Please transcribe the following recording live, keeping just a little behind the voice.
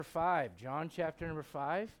5, John chapter number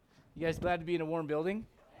 5. You guys glad to be in a warm building?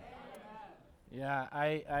 Yeah,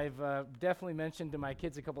 I've definitely mentioned to my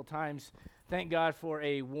kids a couple times, thank God for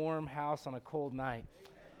a warm house on a cold night.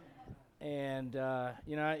 And,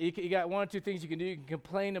 you got one or two things you can do. You can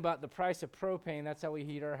complain about the price of propane. That's how we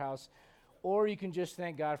heat our house. Or you can just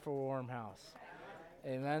thank God for a warm house.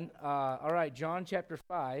 Amen. All right, John chapter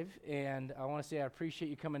 5. And I want to say I appreciate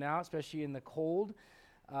you coming out, especially in the cold.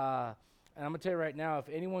 And I'm going to tell you right now, if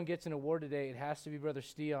anyone gets an award today, it has to be Brother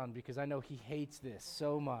Steon, because I know he hates this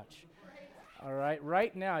so much. All right,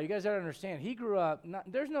 right now, you guys got to understand, he grew up,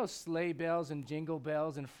 there's no sleigh bells and jingle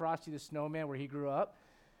bells and Frosty the Snowman where he grew up.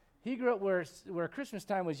 He grew up where Christmas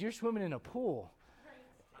time was you're swimming in a pool.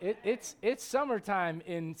 It's summertime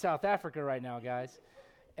in South Africa right now, guys.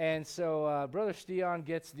 And so Brother Steon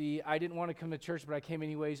gets the I didn't want to come to church, but I came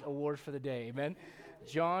anyways award for the day. Amen.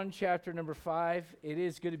 John chapter number 5. It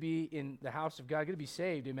is good to be in the house of God, good to be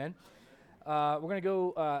saved. Amen. We're going to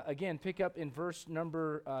go, again, pick up in verse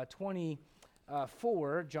number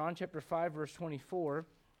 24, John chapter 5, verse 24.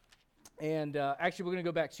 And actually, we're going to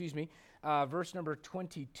go back, verse number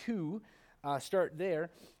 22, start there.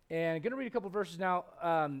 And I'm going to read a couple verses now.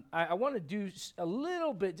 I want to do a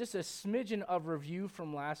little bit, just a smidgen of review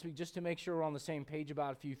from last week, just to make sure we're on the same page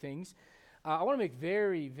about a few things. I want to make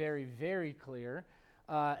very, very, very clear,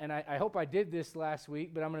 and I hope I did this last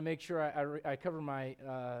week, but I'm going to make sure I cover my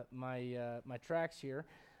tracks here.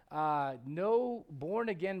 No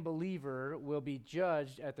born-again believer will be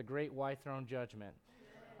judged at the great white throne judgment.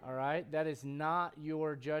 All right? That is not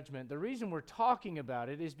your judgment. The reason we're talking about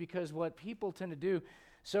it is because what people tend to do,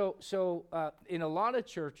 so in a lot of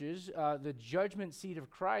churches, the judgment seat of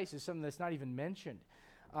Christ is something that's not even mentioned.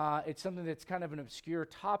 It's something that's kind of an obscure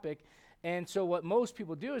topic. And so what most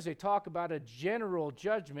people do is they talk about a general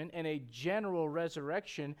judgment and a general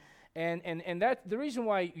resurrection. And that the reason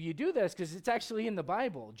why you do this is because it's actually in the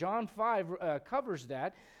Bible. John 5 covers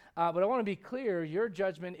that. But I want to be clear, your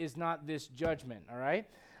judgment is not this judgment, all right?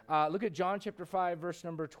 Look at John chapter 5, verse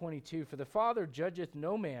number 22. For the Father judgeth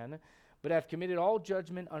no man, but hath committed all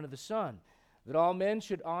judgment unto the Son, that all men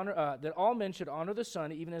should honor the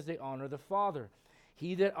Son, even as they honor the Father.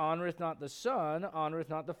 He that honoreth not the Son honoreth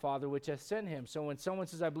not the Father which hath sent him. So when someone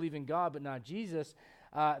says, I believe in God, but not Jesus,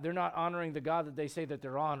 they're not honoring the God that they say that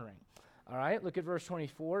they're honoring. All right, look at verse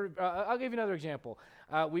 24. I'll give you another example.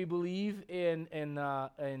 We believe in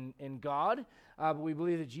God, but we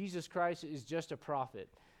believe that Jesus Christ is just a prophet.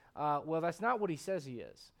 Well, that's not what he says he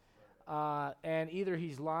is. And either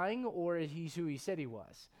he's lying or he's who he said he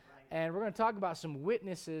was. And we're going to talk about some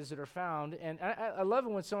witnesses that are found. And I love it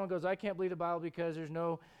when someone goes, I can't believe the Bible because there's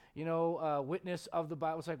no, witness of the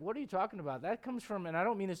Bible. It's like, what are you talking about? That comes from, and I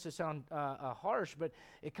don't mean this to sound harsh, but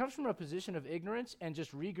it comes from a position of ignorance and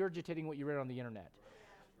just regurgitating what you read on the internet.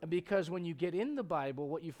 Because when you get in the Bible,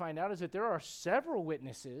 what you find out is that there are several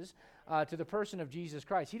witnesses to the person of Jesus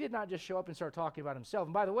Christ. He did not just show up and start talking about himself.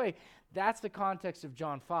 And by the way, that's the context of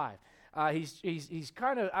John 5. He's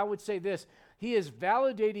kind of, I would say this, he is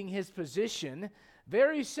validating his position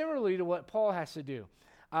very similarly to what Paul has to do.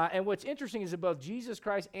 And what's interesting is that both Jesus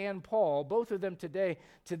Christ and Paul, both of them today,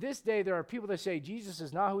 to this day, there are people that say Jesus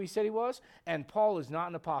is not who he said he was, and Paul is not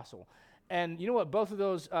an apostle. And you know what both of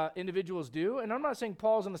those individuals do? And I'm not saying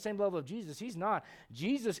Paul's on the same level of Jesus. He's not.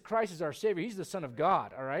 Jesus Christ is our Savior. He's the Son of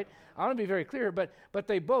God, all right? I want to be very clear, but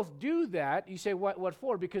they both do that. You say, what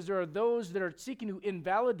for? Because there are those that are seeking to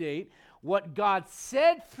invalidate what God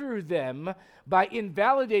said through them by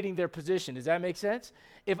invalidating their position. Does that make sense?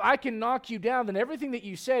 If I can knock you down, then everything that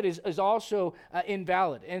you said is also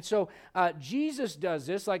invalid. And so Jesus does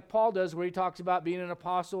this like Paul does, where he talks about being an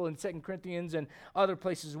apostle in 2 Corinthians and other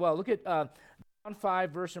places as well. Look at John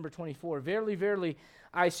 5, verse number 24. Verily, verily,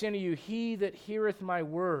 I say unto you, he that heareth my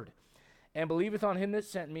word and believeth on him that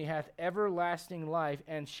sent me hath everlasting life,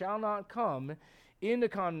 and shall not come into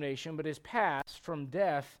condemnation, but is passed from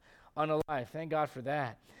death unto life. Thank God for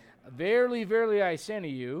that. Verily, verily, I say unto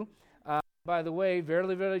you. By the way,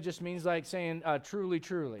 verily, verily just means like saying truly,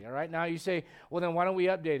 truly. All right. Now you say, well, then why don't we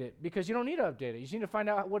update it? Because you don't need to update it. You just need to find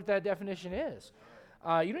out what that definition is.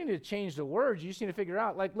 You don't need to change the words. You just need to figure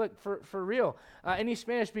out, like, look, for real, any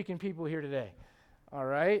Spanish-speaking people here today? All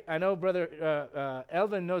right. I know Brother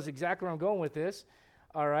Elvin knows exactly where I'm going with this.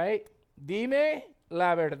 All right. Dime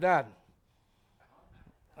la verdad.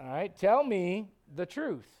 All right. Tell me the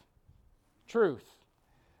truth. Truth.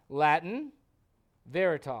 Latin,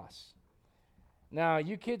 veritas. Now,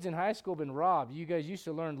 you kids in high school have been robbed. You guys used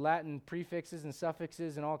to learn Latin prefixes and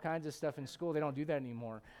suffixes and all kinds of stuff in school. They don't do that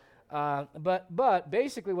anymore. But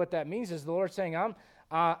basically what that means is the Lord's saying,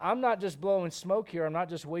 I'm not just blowing smoke here. I'm not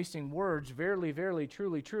just wasting words. Verily, verily,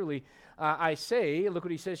 truly, truly, I say, look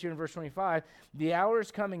what he says here in verse 25, the hour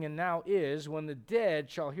is coming and now is when the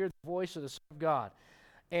dead shall hear the voice of the Son of God.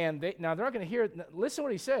 And now they're not going to hear, listen to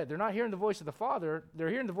what he said. They're not hearing the voice of the Father. They're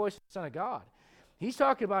hearing the voice of the Son of God. He's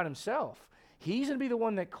talking about himself. He's going to be the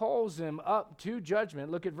one that calls them up to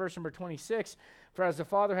judgment. Look at verse number 26. For as the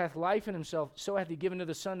Father hath life in himself, so hath he given to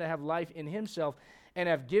the Son to have life in himself, and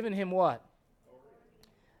have given him what?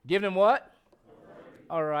 Given him what?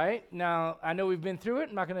 All right. Now, I know we've been through it.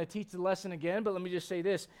 I'm not going to teach the lesson again, but let me just say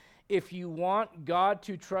this. If you want God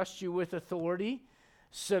to trust you with authority,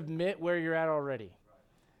 submit where you're at already.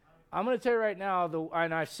 I'm going to tell you right now,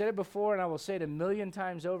 and I've said it before, and I will say it 1,000,000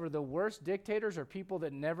 times over, the worst dictators are people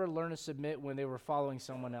that never learn to submit when they were following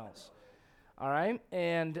someone else. All right?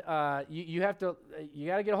 And you got to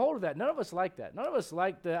get a hold of that. None of us like that. None of us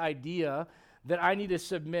like the idea that I need to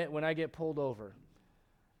submit when I get pulled over.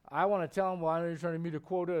 I want to tell them, well, I know you're trying to meet a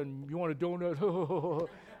quota and you want a donut,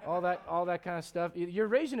 all that kind of stuff. You're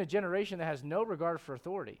raising a generation that has no regard for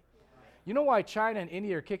authority. You know why China and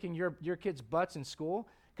India are kicking your kids' butts in school?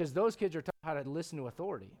 Because those kids are taught how to listen to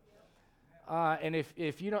authority. And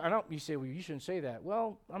if you don't, you say, well, you shouldn't say that.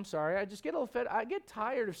 Well, I'm sorry. I just get a little fed. I get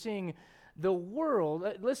tired of seeing the world.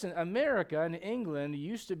 Listen, America and England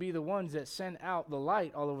used to be the ones that sent out the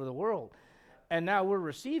light all over the world. And now we're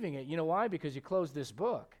receiving it. You know why? Because you closed this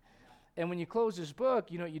book. And when you close this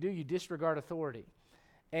book, you know what you do? You disregard authority.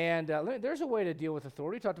 And there's a way to deal with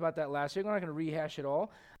authority. We talked about that last week. I'm not going to rehash it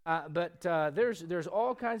all. But there's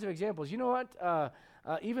all kinds of examples. You know what?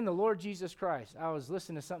 Even the Lord Jesus Christ. I was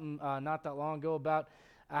listening to something not that long ago about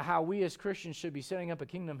how we as Christians should be setting up a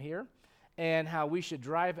kingdom here and how we should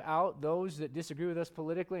drive out those that disagree with us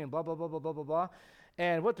politically and blah, blah, blah, blah, blah, blah, blah.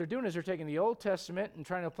 And what they're doing is they're taking the Old Testament and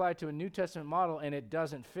trying to apply it to a New Testament model, and it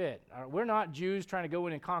doesn't fit. We're not Jews trying to go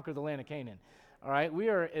in and conquer the land of Canaan. All right? We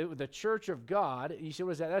are the church of God. You see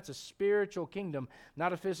what is that? That's a spiritual kingdom,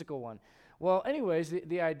 not a physical one. Well, anyways,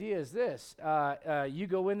 the idea is this. You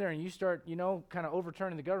go in there and you start, kind of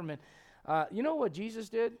overturning the government. You know what Jesus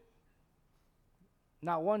did?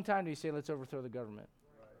 Not one time did he say, let's overthrow the government.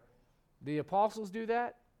 Right. The apostles do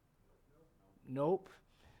that? Nope.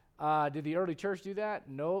 Did the early church do that?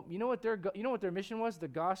 Nope. You know what their mission was? The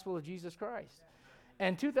gospel of Jesus Christ.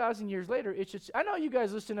 And 2,000 years later, it's just, I know you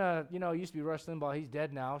guys listen to, it used to be Rush Limbaugh, he's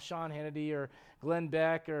dead now, Sean Hannity or Glenn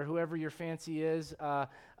Beck or whoever your fancy is.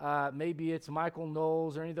 Maybe it's Michael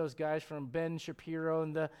Knowles or any of those guys from Ben Shapiro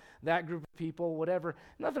and that group of people, whatever.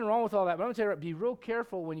 Nothing wrong with all that, but I'm going to tell you, be real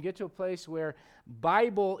careful when you get to a place where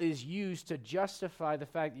Bible is used to justify the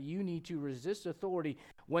fact that you need to resist authority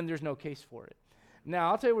when there's no case for it.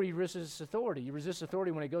 Now, I'll tell you where you resist authority. You resist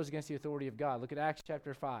authority when it goes against the authority of God. Look at Acts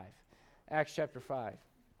chapter 5. Acts chapter 5.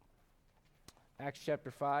 Acts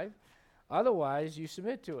chapter 5. Otherwise, you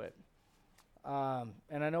submit to it.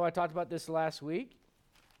 And I know I talked about this last week.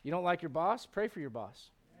 You don't like your boss? Pray for your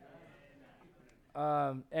boss.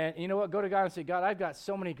 And you know what? Go to God and say, God, I've got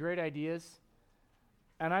so many great ideas,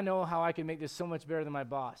 and I know how I can make this so much better than my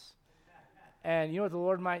boss. And you know what the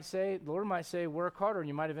Lord might say? The Lord might say, work harder, and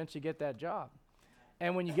you might eventually get that job.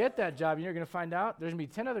 And when you get that job, you're going to find out there's going to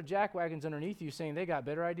be 10 other jackwagons underneath you saying they got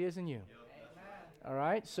better ideas than you. Yep. All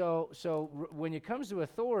right? So when it comes to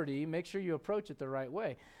authority, make sure you approach it the right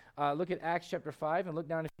way. Look at Acts chapter 5 and look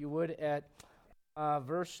down, if you would, at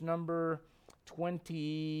verse number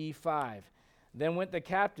 25. Then went the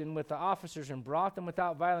captain with the officers and brought them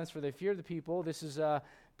without violence, for they feared the people. This is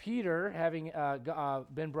Peter having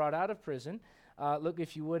been brought out of prison. Look,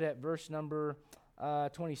 if you would, at verse number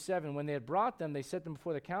 27. When they had brought them, they set them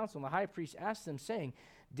before the council, and the high priest asked them, saying,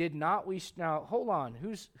 did not we... Now, hold on.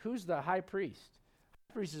 Who's the high priest?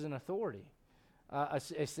 High priest is an authority, a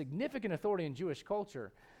significant authority in Jewish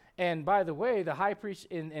culture. And by the way, the high priest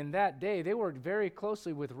in that day, they worked very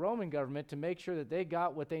closely with Roman government to make sure that they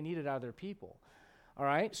got what they needed out of their people. All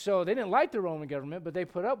right? So they didn't like the Roman government, but they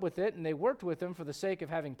put up with it, and they worked with them for the sake of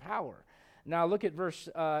having power. Now, look at verse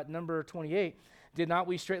number 28. Did not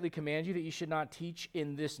we straitly command you that you should not teach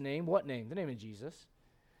in this name? What name? The name of Jesus.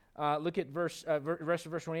 Look at rest of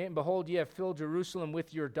verse 28. And behold, ye have filled Jerusalem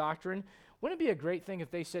with your doctrine. Wouldn't it be a great thing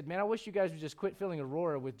if they said, man, I wish you guys would just quit filling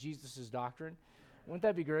Aurora with Jesus' doctrine? Wouldn't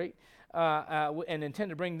that be great? And intend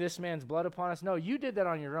to bring this man's blood upon us? No, you did that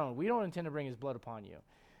on your own. We don't intend to bring his blood upon you.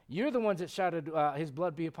 You're the ones that shouted, his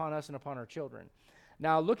blood be upon us and upon our children.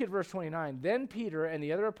 Now look at verse 29. Then Peter and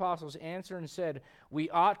the other apostles answered and said, we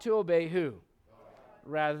ought to obey who?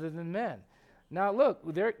 Rather than men. Now look,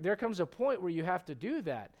 there comes a point where you have to do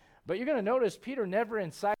that. But you're going to notice Peter never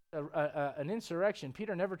incites an insurrection.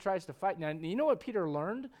 Peter never tries to fight. Now, you know what Peter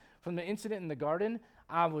learned from the incident in the garden?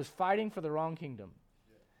 I was fighting for the wrong kingdom.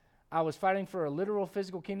 I was fighting for a literal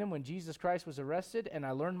physical kingdom when Jesus Christ was arrested, and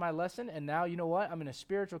I learned my lesson, and now, you know what? I'm in a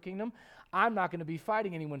spiritual kingdom. I'm not going to be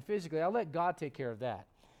fighting anyone physically. I'll let God take care of that.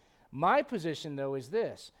 My position, though, is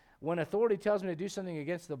this. When authority tells me to do something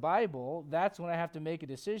against the Bible, that's when I have to make a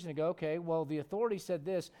decision and go, okay, well, the authority said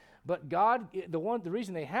this, but God, the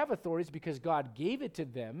reason they have authority is because God gave it to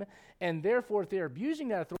them, and therefore, if they're abusing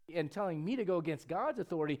that authority and telling me to go against God's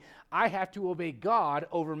authority, I have to obey God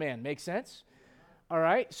over man. Make sense? All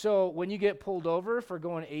right, so when you get pulled over for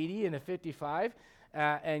going 80 and a 55,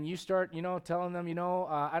 and you start, telling them,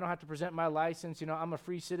 I don't have to present my license, I'm a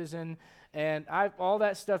free citizen, and all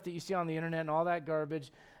that stuff that you see on the internet and all that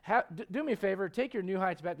garbage, do me a favor, take your New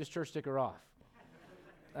Heights Baptist Church sticker off.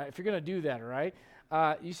 If you're going to do that, all right?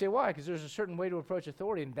 You say, why? Because there's a certain way to approach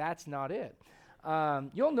authority, and that's not it.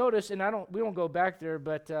 You'll notice, and we won't go back there,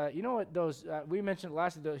 but you know what we mentioned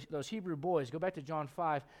last, those Hebrew boys, go back to John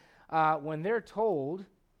 5, when they're told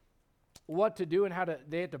what to do and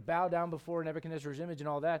they had to bow down before Nebuchadnezzar's image and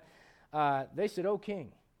all that, they said, "O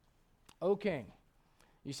king, O king."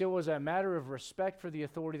 You say, well, was that a matter of respect for the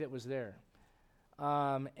authority that was there?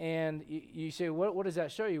 And you say, what does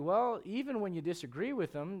that show you? Well, even when you disagree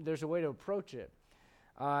with them, there's a way to approach it.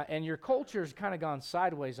 And your culture's kind of gone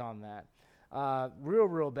sideways on that.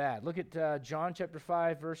 Real bad. Look at John chapter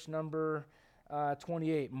 5, verse number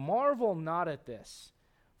 28. "Marvel not at this,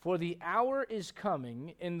 for the hour is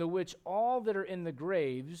coming in the which all that are in the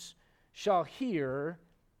graves shall hear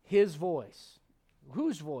his voice."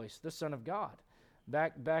 Whose voice? The Son of God.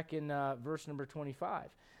 Back in verse number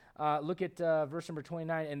 25. Look at verse number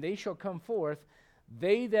 29. "And they shall come forth,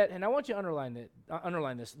 they that," and I want you to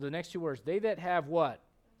underline this, the next two words, "they that have" what?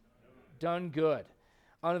 "Done good,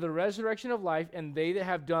 unto the resurrection of life, and they that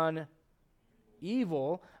have done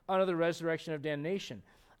evil, unto the resurrection of damnation.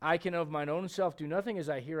 I can of mine own self do nothing, as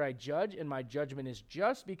I hear I judge, and my judgment is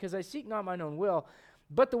just, because I seek not mine own will,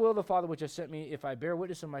 but the will of the Father which has sent me. If I bear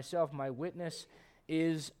witness of myself, my witness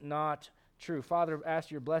is not true." Father, I ask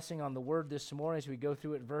your blessing on the word this morning as we go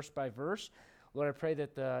through it verse by verse. Lord, I pray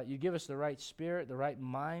that you give us the right spirit, the right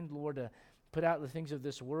mind, Lord, to put out the things of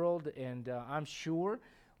this world. And I'm sure,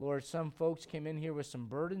 Lord, some folks came in here with some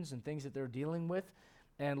burdens and things that they're dealing with.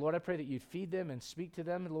 And Lord, I pray that you'd feed them and speak to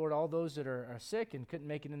them. And Lord, all those that are sick and couldn't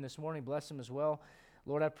make it in this morning, bless them as well.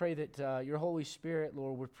 Lord, I pray that your Holy Spirit,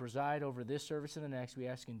 Lord, would preside over this service and the next. We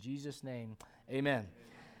ask in Jesus' name, amen.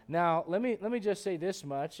 Now, let me just say this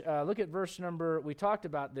much. Look at verse number, we talked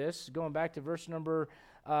about this, going back to verse number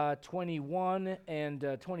 21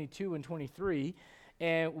 and 22 and 23.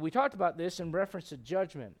 And we talked about this in reference to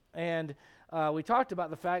judgment. And we talked about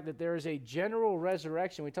the fact that there is a general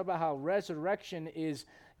resurrection. We talked about how resurrection is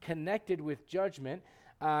connected with judgment.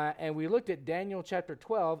 And we looked at Daniel chapter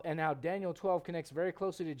 12 and how Daniel 12 connects very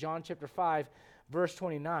closely to John chapter 5, verse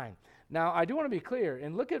 29. Now, I do want to be clear,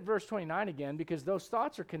 and look at verse 29 again, because those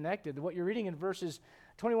thoughts are connected. What you're reading in verses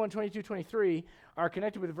 21, 22, 23 are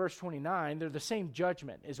connected with verse 29. They're the same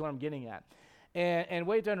judgment, is what I'm getting at. And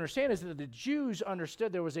way to understand is that the Jews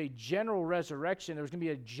understood there was a general resurrection. There was going to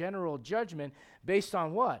be a general judgment based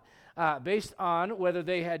on what? Based on whether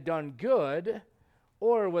they had done good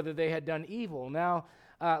or whether they had done evil. Now,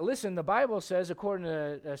 listen, the Bible says, according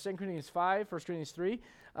to 2 Corinthians 5, 1 Corinthians 3,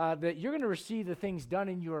 that you're going to receive the things done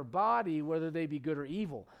in your body, whether they be good or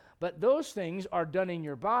evil. But those things are done in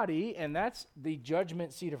your body, and that's the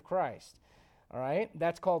judgment seat of Christ. All right?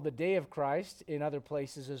 That's called the day of Christ in other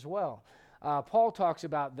places as well. Paul talks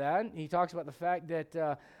about that. He talks about the fact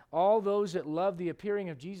that all those that love the appearing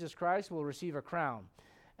of Jesus Christ will receive a crown.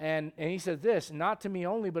 And he said this, "Not to me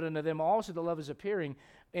only, but unto them also that love his appearing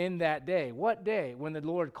in that day." What day? When the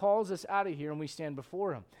Lord calls us out of here and we stand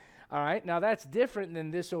before him. All right, now that's different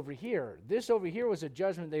than this over here. This over here was a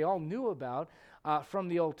judgment they all knew about from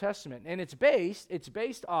the Old Testament. And it's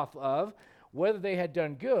based off of whether they had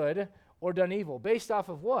done good or done evil. Based off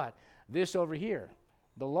of what? This over here,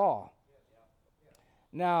 the law.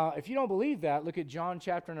 Now, if you don't believe that, look at John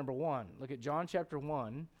chapter number 1. Look at John chapter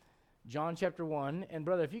 1. John chapter 1. And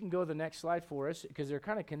brother, if you can go to the next slide for us, because they're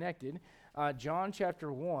kind of connected. John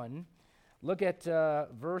chapter 1. Look at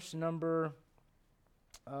verse number...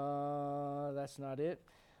 that's not it.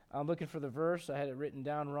 I'm looking for the verse. I had it written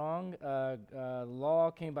down wrong.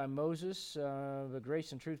 Law came by Moses. The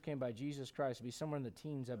grace and truth came by Jesus Christ. It'll be somewhere in the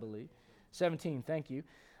teens, I believe. 17, thank you.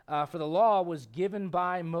 For the law was given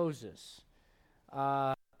by Moses.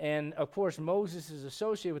 And, of course, Moses is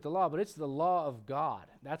associated with the law, but it's the law of God.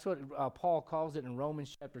 That's what Paul calls it in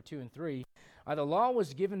Romans chapter 2 and 3. The law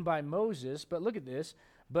was given by Moses, but look at this.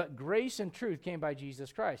 But grace and truth came by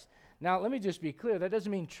Jesus Christ. Now, let me just be clear. That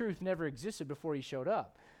doesn't mean truth never existed before he showed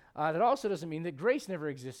up. That also doesn't mean that grace never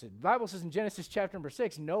existed. The Bible says in Genesis chapter number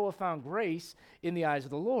 6, Noah found grace in the eyes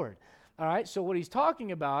of the Lord. All right, so what he's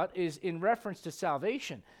talking about is in reference to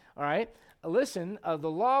salvation. All right, listen,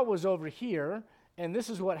 the law was over here, and this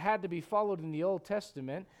is what had to be followed in the Old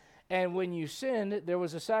Testament. And when you sinned, there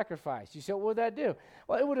was a sacrifice. You say, what would that do?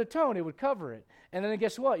 Well, it would atone. It would cover it. And then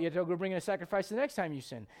guess what? You have to go bring in a sacrifice the next time you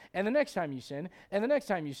sin, and the next time you sin, and the next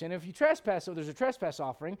time you sin. If you trespass, so there's a trespass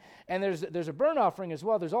offering, and there's a burnt offering as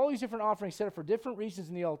well. There's all these different offerings set up for different reasons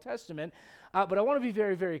in the Old Testament. But I want to be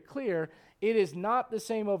very, very clear. It is not the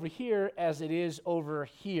same over here as it is over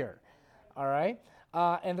here. All right?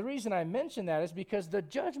 And the reason I mention that is because the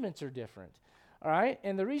judgments are different. All right,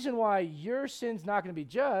 and the reason why your sin's not going to be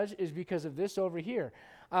judged is because of this over here.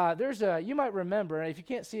 You might remember, and if you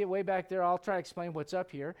can't see it way back there, I'll try to explain what's up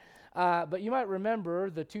here. But you might remember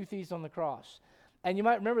the two thieves on the cross, and you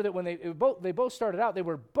might remember that when they both started out, they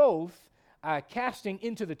were both casting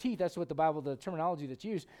into the teeth. That's what the terminology that's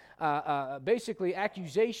used. Basically,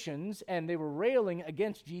 accusations, and they were railing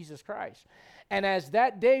against Jesus Christ. And as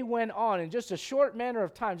that day went on, in just a short manner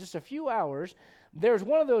of time, just a few hours, there's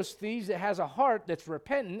one of those thieves that has a heart that's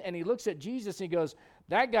repentant, and he looks at Jesus and he goes,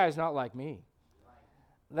 that guy's not like me.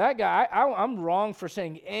 That guy, I'm wrong for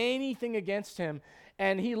saying anything against him.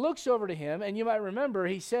 And he looks over to him, and you might remember,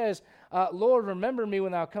 he says, Lord, remember me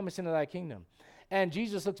when thou comest into thy kingdom. And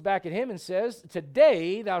Jesus looks back at him and says,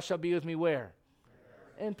 today thou shalt be with me where?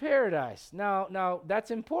 In paradise. Now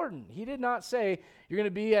that's important. He did not say, you're going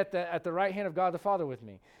to be at the right hand of God the Father with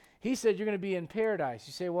me. He said you're going to be in paradise.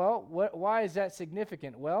 You say, well, why is that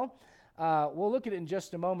significant? Well, we'll look at it in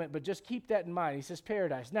just a moment, but just keep that in mind. He says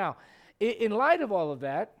paradise. Now, in light of all of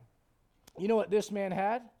that, you know what this man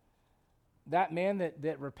had? That man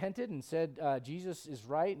that repented and said Jesus is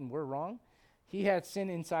right and we're wrong, he had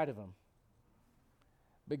sin inside of him.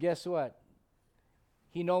 But guess what?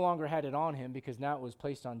 He no longer had it on him because now it was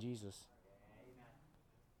placed on Jesus.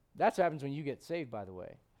 That's what happens when you get saved, by the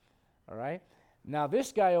way. All right? Now,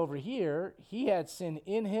 this guy over here, he had sin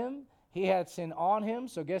in him. He had sin on him.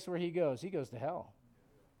 So guess where he goes? He goes to hell.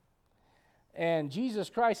 And Jesus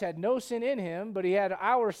Christ had no sin in him, but he had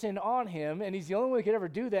our sin on him, and he's the only one who could ever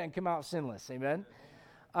do that and come out sinless. Amen?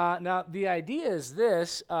 Now, the idea is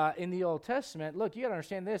this in the Old Testament. Look, you got to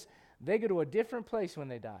understand this. They go to a different place when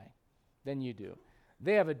they die than you do.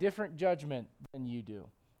 They have a different judgment than you do.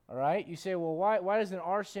 All right? You say, well, why isn't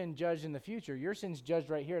our sin judged in the future? Your sin's judged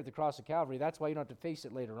right here at the cross of Calvary. That's why you don't have to face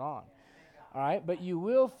it later on. All right? But you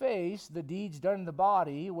will face the deeds done in the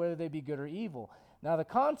body, whether they be good or evil. Now, the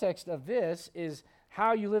context of this is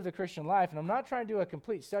how you live the Christian life. And I'm not trying to do a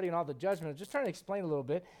complete study on all the judgment. I'm just trying to explain a little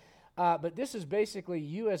bit. But this is basically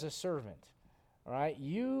you as a servant. All right?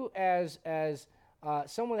 You as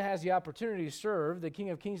someone that has the opportunity to serve the King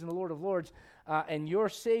of Kings and the Lord of Lords and your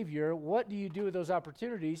Savior. What do you do with those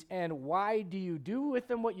opportunities, and why do you do with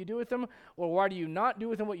them what you do with them, or why do you not do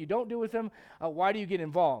with them what you don't do with them? Why do you get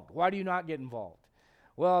involved? Why do you not get involved?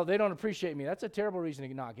 Well, they don't appreciate me. That's a terrible reason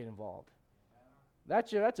to not get involved.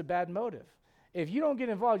 That's a bad motive. If you don't get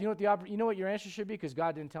involved, you know what your answer should be? Because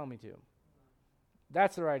God didn't tell me to.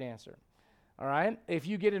 That's the right answer. All right? If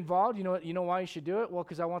you get involved, you know why you should do it? Well,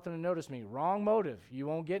 because I want them to notice me. Wrong motive. You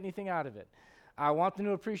won't get anything out of it. I want them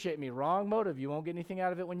to appreciate me. Wrong motive. You won't get anything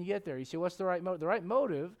out of it when you get there. You say, what's the right motive? The right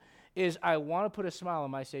motive is I want to put a smile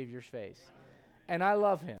on my Savior's face. And I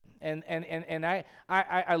love him. And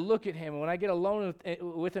I look at him, and when I get alone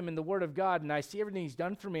with him in the Word of God, and I see everything he's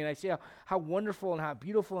done for me, and I see how wonderful and how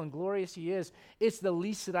beautiful and glorious he is, it's the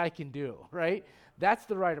least that I can do, right? That's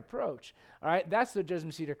the right approach, all right? That's the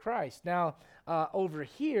judgment seat of Christ. Now, over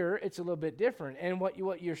here, it's a little bit different, and what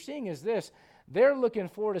you're seeing is this. They're looking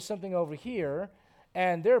forward to something over here,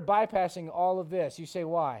 and they're bypassing all of this. You say,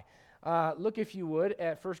 why? Look, if you would,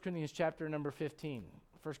 at 1 Corinthians chapter number 15.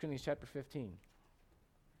 1 Corinthians chapter 15.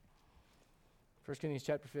 1 Corinthians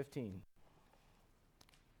chapter 15.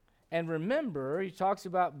 And remember, he talks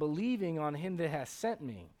about believing on him that has sent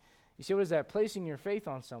me. You see, what is that? Placing your faith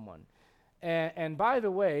on someone. And by the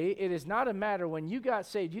way, it is not a matter when you got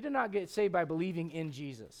saved. You did not get saved by believing in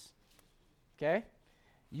Jesus. Okay?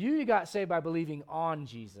 You got saved by believing on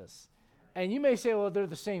Jesus. And you may say, well, they're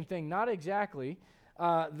the same thing. Not exactly.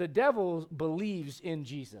 The devil believes in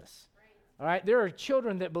Jesus. All right? There are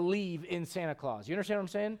children that believe in Santa Claus. You understand what I'm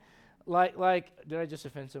saying? Like, did I just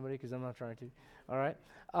offend somebody? Because I'm not trying to. All right.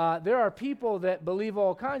 There are people that believe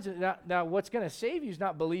all kinds of. Now, what's going to save you is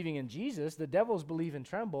not believing in Jesus. The devils believe and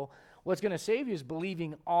tremble. What's going to save you is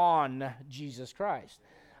believing on Jesus Christ.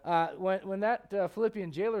 When that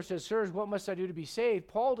Philippian jailer says, sirs, what must I do to be saved?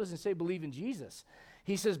 Paul doesn't say believe in Jesus.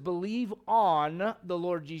 He says, believe on the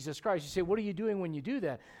Lord Jesus Christ. You say, what are you doing when you do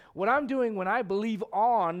that? What I'm doing when I believe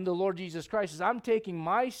on the Lord Jesus Christ is I'm taking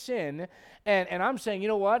my sin and I'm saying, you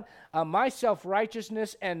know what? My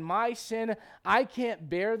self-righteousness and my sin, I can't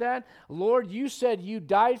bear that. Lord, you said you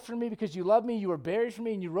died for me because you love me, you were buried for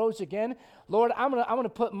me, and you rose again. Lord, I'm gonna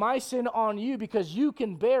put my sin on you because you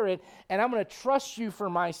can bear it, and I'm going to trust you for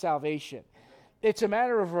my salvation. It's a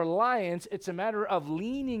matter of reliance. It's a matter of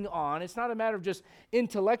leaning on. It's not a matter of just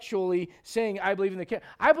intellectually saying, I believe in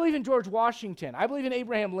I believe in George Washington. I believe in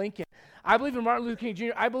Abraham Lincoln. I believe in Martin Luther King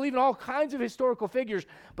Jr. I believe in all kinds of historical figures,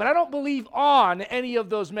 but I don't believe on any of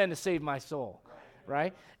those men to save my soul,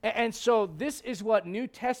 right? And so this is what New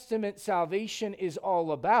Testament salvation is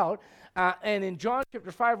all about. And in John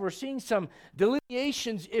chapter 5, we're seeing some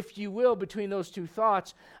delineations, if you will, between those two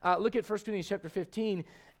thoughts. Look at 1 Corinthians chapter 15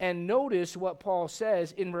 and notice what Paul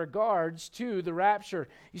says in regards to the rapture.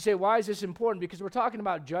 You say, why is this important? Because we're talking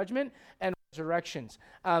about judgment and resurrections.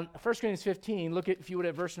 1 Corinthians 15, look at, if you would,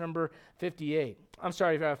 at verse number 58. I'm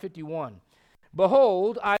sorry, 51.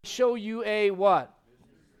 Behold, I show you a what?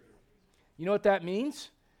 You know what that means?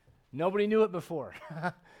 Nobody knew it before.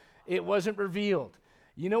 It wasn't revealed.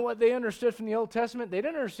 You know what they understood from the Old Testament? They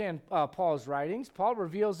didn't understand Paul's writings. Paul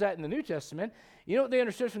reveals that in the New Testament. You know what they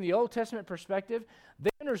understood from the Old Testament perspective? They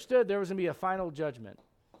understood there was going to be a final judgment.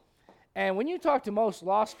 And when you talk to most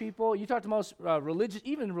lost people, you talk to most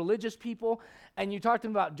religious people, and you talk to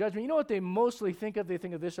them about judgment, you know what they mostly think of? They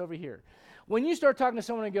think of this over here. When you start talking to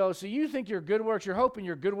someone and go, so you think your good works, you're hoping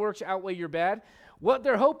your good works outweigh your bad, what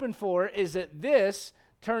they're hoping for is that this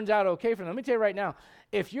turns out okay for them. Let me tell you right now,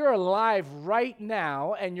 if you're alive right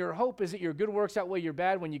now and your hope is that your good works outweigh your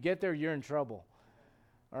bad, when you get there, you're in trouble.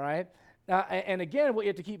 All right? And again, what you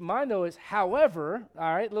have to keep in mind, though, is, however,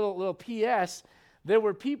 all right, little P.S., there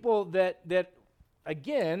were people that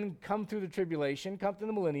again, come through the tribulation, come through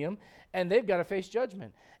the millennium, and they've got to face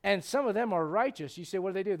judgment. And some of them are righteous. You say,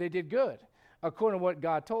 what did they do? They did good, according to what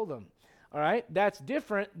God told them. All right? That's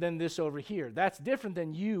different than this over here. That's different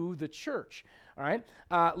than you, the church. All right?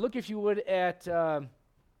 Look, if you would, at,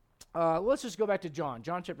 let's just go back to John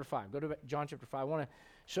chapter 5. Go to John chapter 5. I want to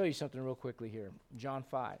show you something real quickly here. John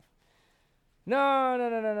 5.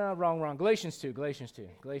 No, wrong. Galatians 2.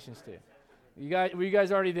 Were you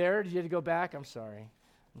guys already there? Did you have to go back? I'm sorry.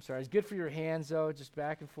 It's good for your hands, though, just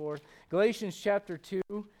back and forth. Galatians chapter 2.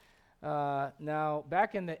 Now,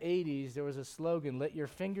 back in the 80s, there was a slogan, let your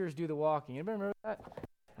fingers do the walking. Anybody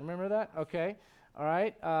remember that? Okay. All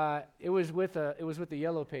right. It was with the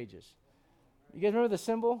yellow pages. You guys remember the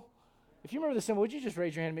symbol? If you remember the symbol, would you just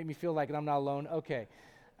raise your hand and make me feel like I'm not alone? Okay.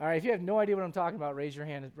 All right. If you have no idea what I'm talking about, raise your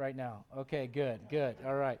hand right now. Okay, good.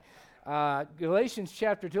 All right. Galatians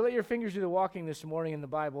chapter 2. Let your fingers do the walking this morning in the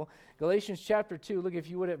Bible. Galatians chapter 2. Look, if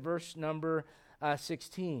you would, at verse number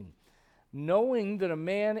 16. Knowing that a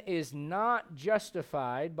man is not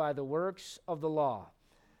justified by the works of the law.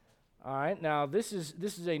 All right. Now, this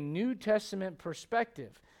is a New Testament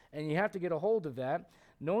perspective, and you have to get a hold of that.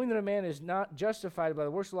 Knowing that a man is not justified by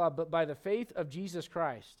the works of the law, but by the faith of Jesus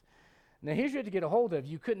Christ. Now, here's what you have to get a hold of.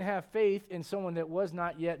 You couldn't have faith in someone that was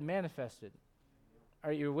not yet manifested.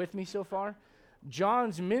 Are you with me so far?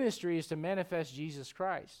 John's ministry is to manifest Jesus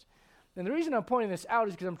Christ. And the reason I'm pointing this out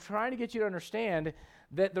is because I'm trying to get you to understand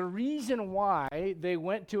that the reason why they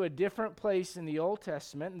went to a different place in the Old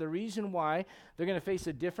Testament, and the reason why they're going to face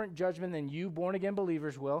a different judgment than you born-again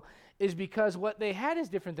believers will, is because what they had is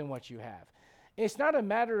different than what you have. It's not a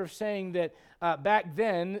matter of saying that back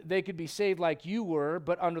then they could be saved like you were,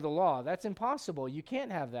 but under the law. That's impossible. You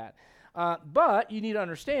can't have that. But you need to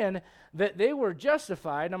understand that they were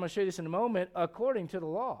justified, and I'm going to show you this in a moment, according to the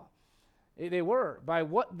law. They were, by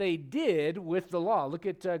what they did with the law. Look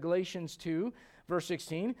at Galatians 2, verse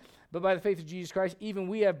 16. But by the faith of Jesus Christ, even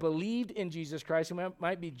we have believed in Jesus Christ, and we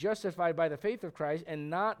might be justified by the faith of Christ, and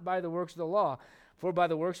not by the works of the law. For by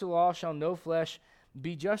the works of the law shall no flesh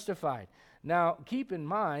be justified. Now, keep in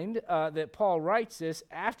mind that Paul writes this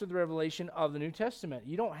after the revelation of the New Testament.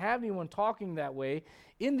 You don't have anyone talking that way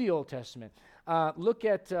in the Old Testament. Look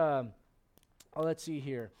at, let's see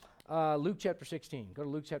here, Luke chapter 16. Go to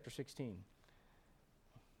Luke chapter 16.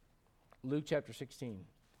 Luke chapter 16.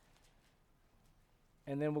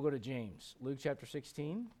 And then we'll go to James. Luke chapter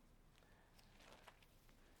 16.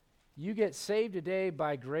 You get saved today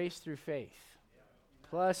by grace through faith,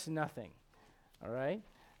 plus nothing. All right?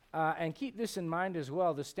 And keep this in mind as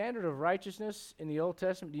well. The standard of righteousness in the Old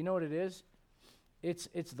Testament, do you know what it is? It's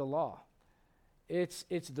the law. It's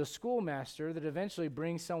the schoolmaster that eventually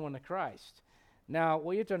brings someone to Christ. Now,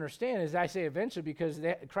 what you have to understand is I say eventually because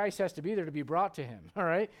Christ has to be there to be brought to him, all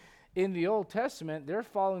right? in the Old Testament, they're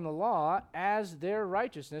following the law as their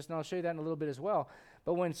righteousness, and I'll show you that in a little bit as well.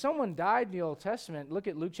 But when someone died in the Old Testament, look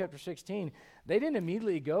at Luke chapter 16, they didn't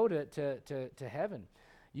immediately go to heaven.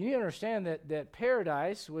 You need to understand that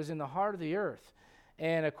paradise was in the heart of the earth.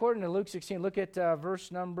 And according to Luke 16, look at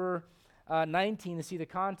verse number 19 to see the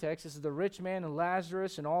context. This is the rich man and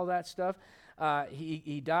Lazarus and all that stuff.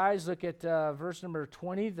 He dies. Look at verse number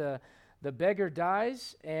 20. The beggar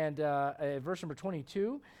dies. And verse number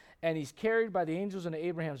 22. And he's carried by the angels into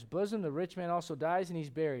Abraham's bosom. The rich man also dies and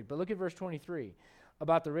he's buried. But look at verse 23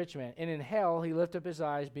 about the rich man. And in hell he lifted up his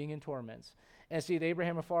eyes, being in torments, and seeth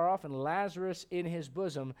Abraham afar off and Lazarus in his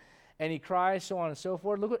bosom. And he cries, so on and so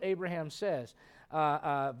forth. Look what Abraham says.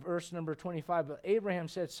 Verse number 25. But Abraham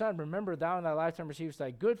said, Son, remember thou in thy lifetime receivest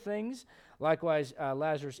thy good things, likewise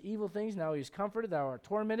Lazarus evil things. Now he is comforted, thou art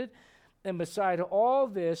tormented. And beside all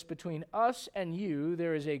this, between us and you,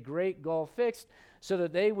 there is a great gulf fixed, so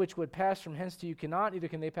that they which would pass from hence to you cannot, neither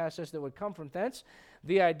can they pass us that would come from thence.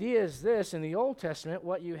 The idea is this: in the Old Testament,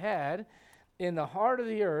 what you had in the heart of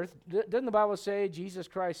the earth, doesn't the Bible say, Jesus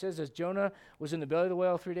Christ says, as Jonah was in the belly of the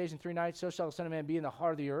whale 3 days and 3 nights, so shall the Son of Man be in the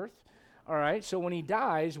heart of the earth? All right, so when he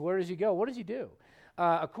dies, where does he go? What does he do?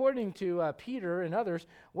 According to Peter and others,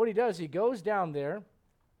 what he does, he goes down there,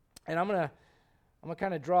 and I'm going to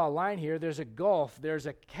kind of draw a line here. There's a gulf, there's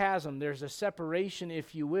a chasm, there's a separation,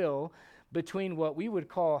 if you will, between what we would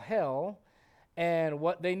call hell and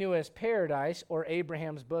what they knew as paradise or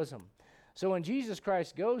Abraham's bosom. So when Jesus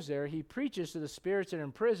Christ goes there, he preaches to the spirits that are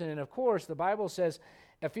in prison. And of course, the Bible says,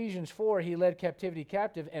 Ephesians 4, he led captivity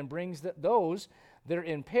captive and brings those that are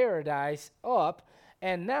in paradise up.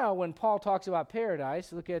 And now when Paul talks about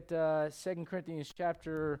paradise, look at 2 Corinthians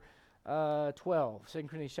chapter 12. 2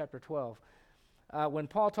 Corinthians chapter 12. When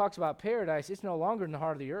Paul talks about paradise, it's no longer in the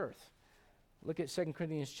heart of the earth. Look at 2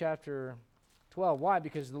 Corinthians chapter 12. Why?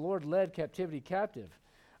 Because the Lord led captivity captive.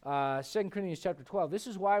 2 Corinthians chapter 12. This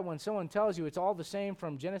is why when someone tells you it's all the same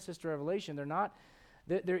from Genesis to Revelation,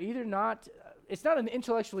 they're either not, it's not an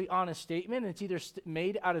intellectually honest statement. It's either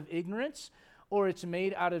made out of ignorance or it's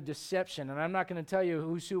made out of deception. And I'm not going to tell you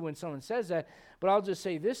who's who when someone says that, but I'll just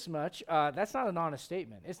say this much. That's not an honest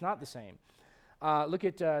statement. It's not the same. Look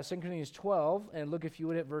at 2 Corinthians 12, and look, if you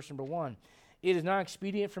would, at verse number 1. It is not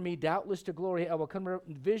expedient for me, doubtless, to glory. I will come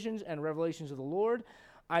visions and revelations of the Lord.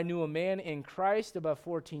 I knew a man in Christ about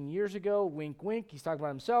 14 years ago. Wink, wink. He's talking about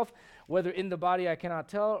himself. Whether in the body I cannot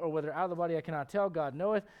tell, or whether out of the body I cannot tell, God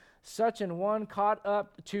knoweth. Such an one caught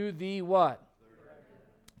up to the what?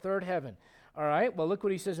 Third heaven. All right. Well, look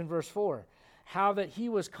what he says in verse 4. How that he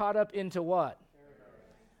was caught up into what?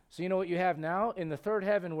 So you know what you have now? In the third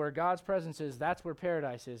heaven where God's presence is, that's where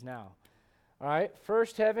paradise is now. All right?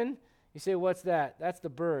 First heaven, you say, what's that? That's the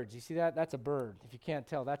birds. You see that? That's a bird. If you can't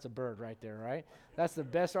tell, that's a bird right there, right? That's the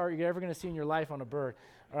best art you're ever going to see in your life on a bird.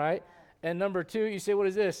 All right? And number 2, you say, what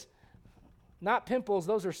is this? Not pimples,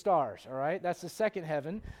 those are stars, all right? That's the second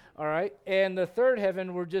heaven, all right? And the third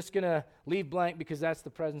heaven, we're just going to leave blank because that's the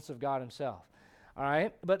presence of God himself. All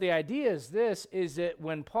right, but the idea is this, is that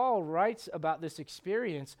when Paul writes about this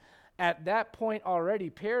experience, at that point already,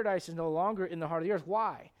 paradise is no longer in the heart of the earth.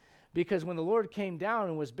 Why? Because when the Lord came down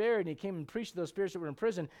and was buried, and he came and preached to those spirits that were in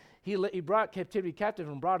prison, he brought captivity captive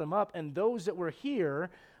and brought them up, and those that were here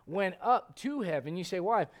went up to heaven. You say,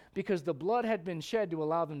 why? Because the blood had been shed to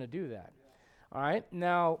allow them to do that. All right,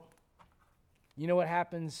 now, you know what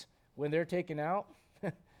happens when they're taken out?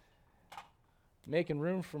 Making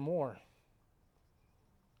room for more.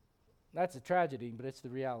 That's a tragedy, but it's the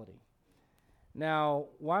reality. Now,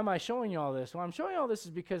 why am I showing you all this? Well, I'm showing you all this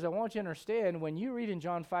is because I want you to understand, when you read in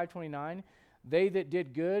John 5:29, they that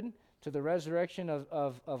did good to the resurrection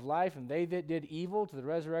of life, and they that did evil to the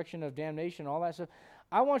resurrection of damnation, all that stuff,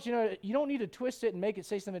 I want you to know, you don't need to twist it and make it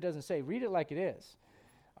say something it doesn't say. Read it like it is.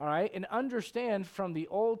 All right? And understand from the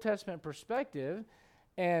Old Testament perspective,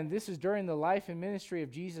 and this is during the life and ministry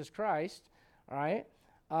of Jesus Christ, all right?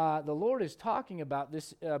 The Lord is talking about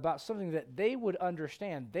this, about something that they would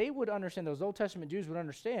understand. They would understand, those Old Testament Jews would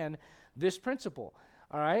understand this principle.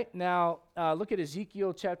 All right? Now, look at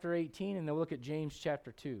Ezekiel chapter 18, and then we'll look at James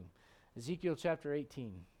chapter 2. Ezekiel chapter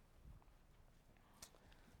 18.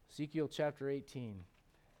 Ezekiel chapter 18.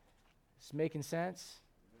 It's making sense?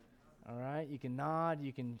 All right? You can nod,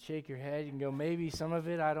 you can shake your head, you can go, maybe some of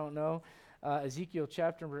it, I don't know. Ezekiel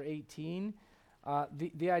chapter number 18.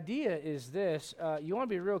 The idea is this. You want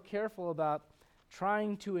to be real careful about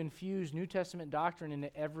trying to infuse New Testament doctrine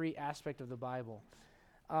into every aspect of the Bible.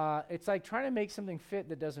 It's like trying to make something fit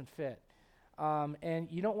that doesn't fit.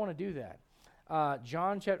 And you don't want to do that.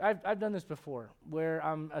 John chapter, I've done this before, where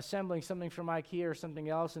I'm assembling something from IKEA or something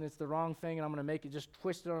else, and it's the wrong thing, and I'm going to make it just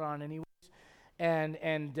twist it on anyways, and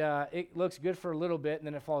it looks good for a little bit, and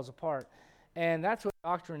then it falls apart. And that's what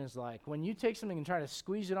doctrine is like. When you take something and try to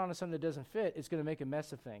squeeze it onto something that doesn't fit, it's going to make a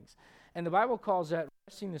mess of things. And the Bible calls that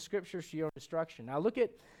wresting the scriptures to your own destruction. Now look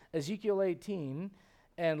at Ezekiel 18,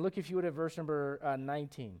 and look, if you would, at verse number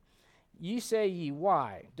 19. Ye say ye,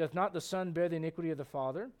 why? Doth not the Son bear the iniquity of the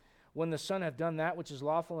Father? When the Son hath done that which is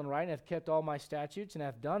lawful and right, and hath kept all my statutes, and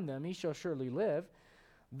hath done them, he shall surely live.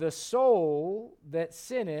 The soul that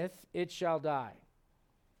sinneth, it shall die.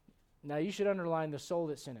 Now you should underline the soul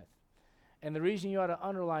that sinneth. And the reason you ought to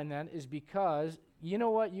underline that is because, you know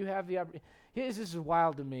what, you have the opportunity. This is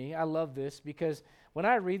wild to me. I love this because when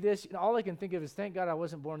I read this, all I can think of is, thank God I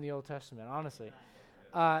wasn't born in the Old Testament, honestly.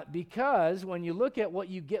 Because when you look at what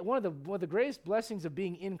you get, one of the greatest blessings of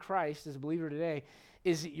being in Christ as a believer today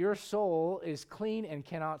is that your soul is clean and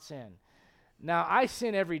cannot sin. Now, I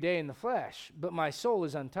sin every day in the flesh, but my soul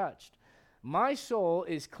is untouched. My soul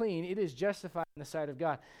is clean. It is justified in the sight of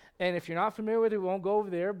God. And if you're not familiar with it, we won't go over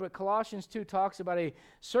there, but Colossians 2 talks about a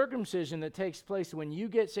circumcision that takes place when you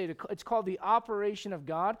get saved. It's called the operation of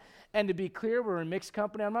God. And to be clear, we're in mixed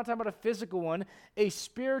company. I'm not talking about a physical one, a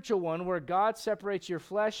spiritual one where God separates your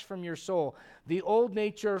flesh from your soul, the old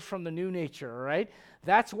nature from the new nature, all right?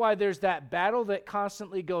 That's why there's that battle that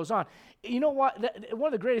constantly goes on. You know what? One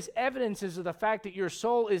of the greatest evidences of the fact that your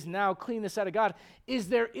soul is now clean this side of God is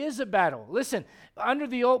there is a battle. Listen,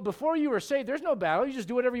 before you were saved, there's no battle. You just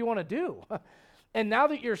do whatever you want to do. And now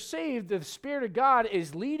that you're saved, the Spirit of God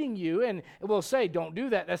is leading you, and it will say, don't do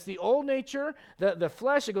that. That's the old nature, the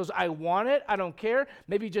flesh. It goes, I want it, I don't care,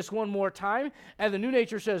 maybe just one more time. And the new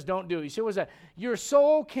nature says, don't do it. You see, what's that? Your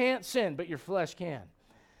soul can't sin, but your flesh can.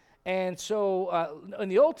 And so in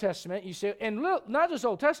the Old Testament, you say, and look, not just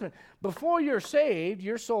Old Testament, before you're saved,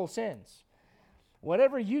 your soul sins.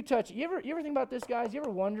 Whatever you touch, you ever think about this, guys? You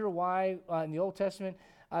ever wonder why in the Old Testament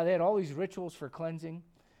they had all these rituals for cleansing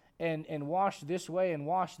and wash this way and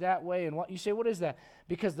wash that way? And you say, what is that?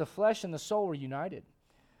 Because the flesh and the soul were united.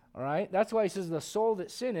 All right? That's why he says, the soul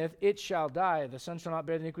that sinneth, it shall die. The Son shall not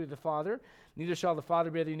bear the iniquity of the Father, neither shall the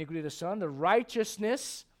Father bear the iniquity of the Son. The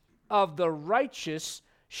righteousness of the righteous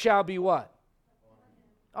shall be what?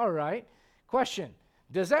 All right. Question.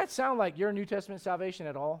 Does that sound like your New Testament salvation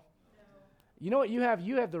at all? No. You know what you have?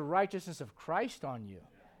 You have the righteousness of Christ on you.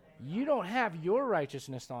 You don't have your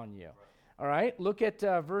righteousness on you. All right. Look at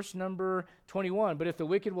verse number 21. But if the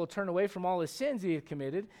wicked will turn away from all his sins he hath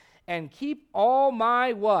committed and keep all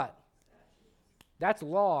my what? That's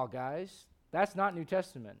law, guys. That's not New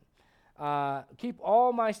Testament. Keep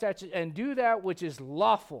all my statutes and do that which is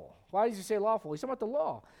lawful. Why does he say lawful? He's talking about the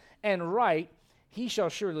law. And right, he shall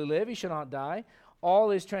surely live, he shall not die. All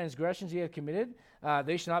his transgressions he hath committed,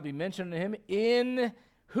 they shall not be mentioned to him. In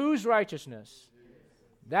whose righteousness?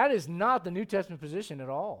 That is not the New Testament position at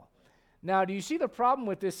all. Now, do you see the problem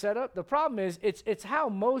with this setup? The problem is it's how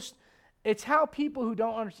people who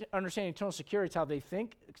don't understand eternal security, it's how they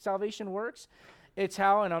think salvation works. It's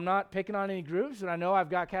how, and I'm not picking on any groups, but I know I've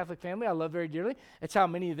got Catholic family I love very dearly. It's how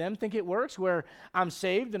many of them think it works, where I'm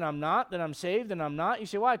saved and I'm not, then I'm saved and I'm not. You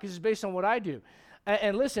say, why? Because it's based on what I do.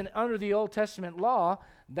 And listen, under the Old Testament law,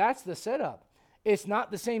 that's the setup. It's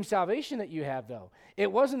not the same salvation that you have, though.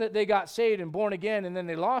 It wasn't that they got saved and born again and then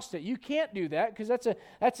they lost it. You can't do that because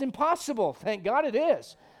that's impossible. Thank God it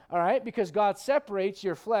is. All right? Because God separates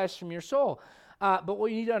your flesh from your soul. But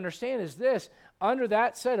what you need to understand is this. Under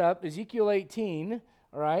that setup, Ezekiel 18,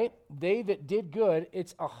 all right, they that did good,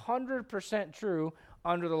 it's 100% true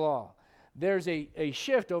under the law. There's a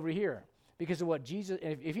shift over here because of what Jesus,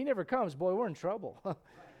 if he never comes, boy, we're in trouble.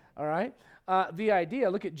 All right? The idea,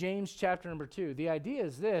 look at James chapter number 2. The idea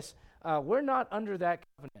is this, we're not under that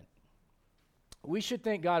covenant. We should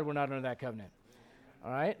thank God we're not under that covenant. All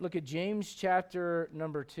right? Look at James chapter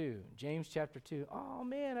number 2. James chapter 2. Oh,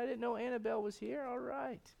 man, I didn't know Annabelle was here. All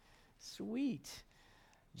right. Sweet.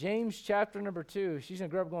 James chapter number 2. She's going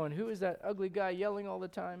to grow up going, who is that ugly guy yelling all the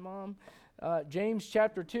time, Mom? James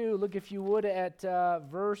chapter 2. Look, if you would, at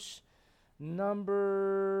verse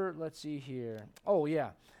number, let's see here. Oh, yeah.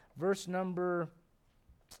 Verse number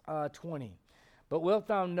 20. But wilt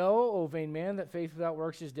thou know, O vain man, that faith without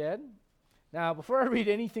works is dead? Now, before I read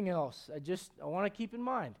anything else, I want to keep in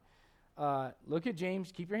mind, look at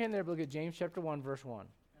James, keep your hand there, but look at James chapter 1, verse 1.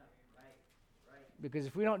 Because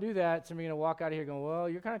if we don't do that, somebody's going to walk out of here going, well,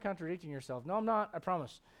 you're kind of contradicting yourself. No, I'm not, I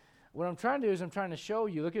promise. What I'm trying to do is I'm trying to show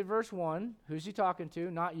you, look at verse 1, who's he talking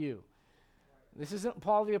to? Not you. This isn't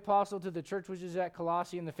Paul the apostle to the church which is at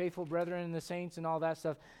Colossae and the faithful brethren and the saints and all that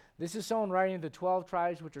stuff. This is someone writing to the 12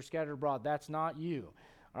 tribes which are scattered abroad. That's not you.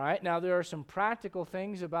 All right? Now, there are some practical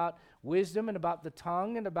things about wisdom and about the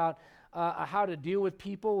tongue and about how to deal with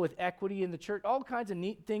people with equity in the church, all kinds of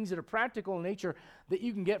neat things that are practical in nature that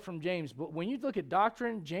you can get from James. But when you look at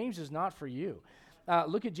doctrine, James is not for you.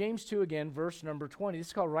 Look at James 2 again, verse number 20. This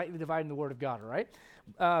is called rightly dividing the word of God, all right?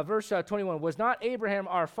 Verse 21, was not Abraham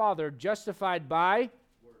our father justified by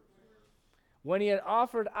when he had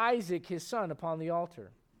offered Isaac his son upon the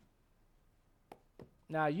altar?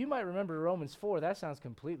 Now, you might remember Romans 4. That sounds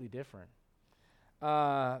completely different.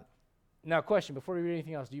 Now, question, before we read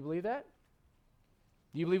anything else, do you believe that?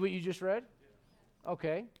 Do you believe what you just read?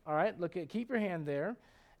 Okay, all right. Keep your hand there.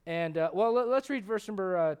 And, let's read verse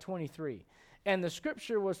number 23. And the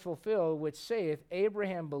scripture was fulfilled, which saith,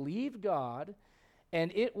 Abraham believed God,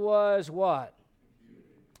 and it was what?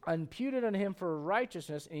 Imputed unto him for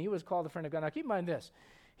righteousness, and he was called the friend of God. Now, keep in mind this.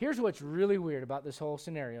 Here's what's really weird about this whole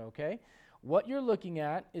scenario, okay? What you're looking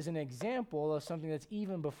at is an example of something that's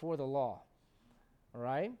even before the law, all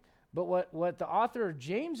right? But what the author of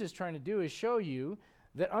James is trying to do is show you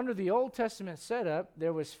that under the Old Testament setup,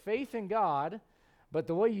 there was faith in God, but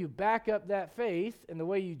the way you back up that faith and the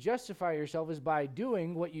way you justify yourself is by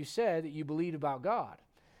doing what you said that you believed about God.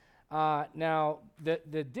 Now,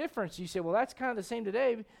 the difference, you say, well, that's kind of the same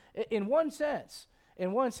today. In one sense,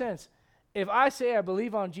 if I say I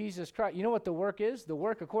believe on Jesus Christ, you know what the work is? The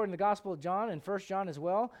work, according to the Gospel of John and 1 John as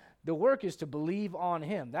well, the work is to believe on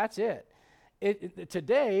him. That's it.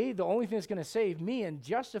 Today, the only thing that's going to save me and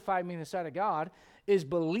justify me in the sight of God is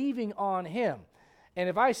believing on him. And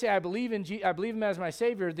if I say I believe him as my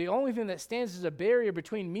Savior, the only thing that stands as a barrier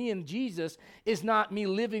between me and Jesus is not me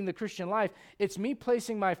living the Christian life. It's me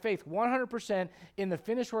placing my faith 100% in the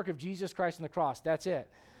finished work of Jesus Christ on the cross. That's it.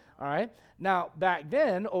 All right? Now, back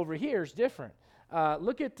then, over here is different.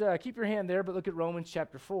 Keep your hand there, but look at Romans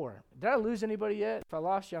chapter 4. Did I lose anybody yet? If I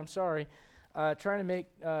lost you, I'm sorry. Trying to make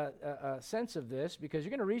sense of this, because you're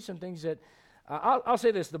going to read some things that, I'll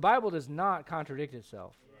say this, the Bible does not contradict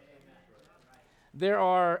itself. There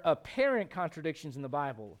are apparent contradictions in the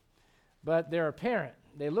Bible, but they're apparent.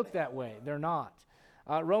 They look that way. They're not.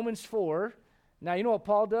 Romans 4, now you know what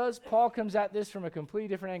Paul does? Paul comes at this from a completely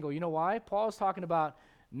different angle. You know why? Paul's talking about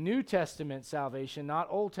New Testament salvation, not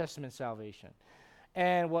Old Testament salvation.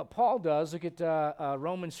 And what Paul does, look at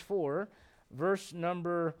Romans 4, verse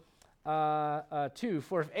number 2.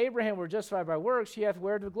 For if Abraham were justified by works, he hath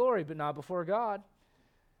whereof of glory, but not before God.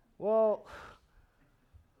 Well,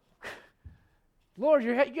 Lord,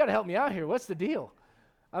 you got to help me out here. What's the deal?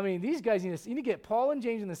 I mean, these guys you need to get Paul and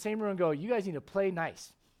James in the same room and go, you guys need to play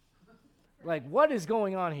nice. Like, what is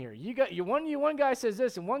going on here? One guy says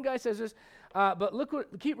this and one guy says this. But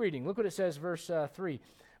keep reading. Look what it says, verse 3.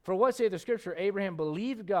 For what saith the scripture? Abraham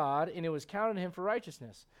believed God, and it was counted to him for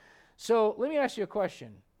righteousness. So let me ask you a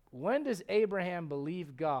question. When does Abraham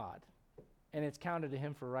believe God, and it's counted to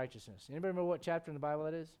him for righteousness? Anybody remember what chapter in the Bible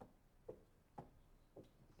that is?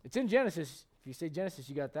 It's in Genesis. If you say Genesis,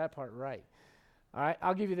 you got that part right. All right,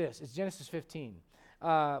 I'll give you this. It's Genesis 15.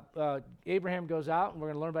 Abraham goes out, and we're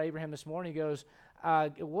going to learn about Abraham this morning. He goes,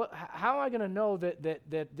 how am I going to know that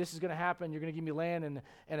this is going to happen? You're going to give me land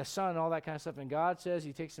and a son and all that kind of stuff. And God says,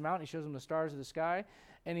 he takes him out, and he shows him the stars of the sky.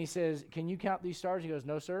 And he says, can you count these stars? He goes,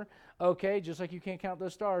 no, sir. Okay, just like you can't count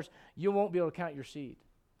those stars, you won't be able to count your seed.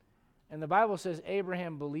 And the Bible says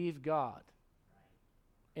Abraham believed God,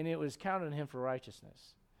 and it was counted to him for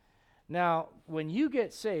righteousness. Now, when you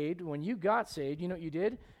got saved, you know what you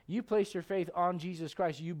did? You placed your faith on Jesus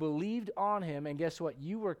Christ. You believed on him, and guess what?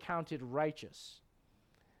 You were counted righteous.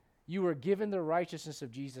 You were given the righteousness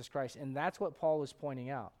of Jesus Christ, and that's what Paul is pointing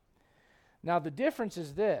out. Now, the difference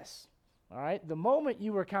is this, all right? The moment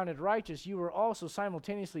you were counted righteous, you were also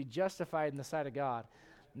simultaneously justified in the sight of God,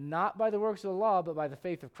 not by the works of the law, but by the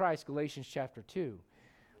faith of Christ, Galatians chapter 2.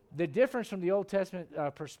 The difference from the Old Testament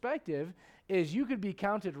perspective is you could be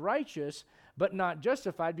counted righteous but not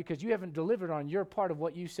justified because you haven't delivered on your part of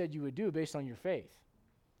what you said you would do based on your faith.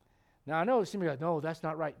 Now, I know some of you are like, no, that's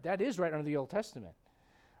not right. That is right under the Old Testament.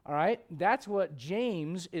 All right? That's what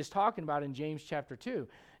James is talking about in James chapter 2.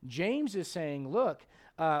 James is saying, look,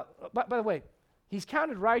 by the way, he's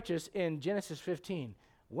counted righteous in Genesis 15.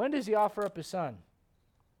 When does he offer up his son?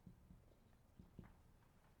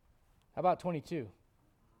 How about 22?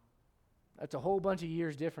 That's a whole bunch of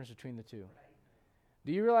years difference between the two.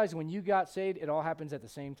 Do you realize when you got saved, it all happens at the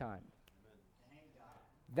same time?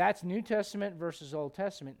 That's New Testament versus Old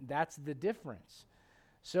Testament. That's the difference.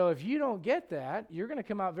 So if you don't get that, you're going to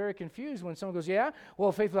come out very confused when someone goes, yeah,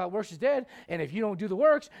 well, faith without works is dead, and if you don't do the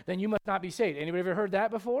works, then you must not be saved. Anybody ever heard that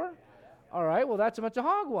before? All right, well, that's a bunch of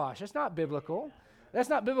hogwash. That's not biblical. That's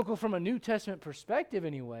not biblical from a New Testament perspective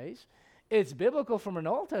anyways. It's biblical from an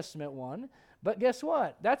Old Testament one. But guess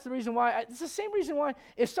what? That's the reason why. It's the same reason why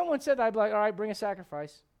if someone said, I'd be like, all right, bring a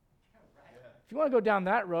sacrifice. If you want to go down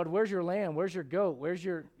that road, where's your lamb? Where's your goat? Where's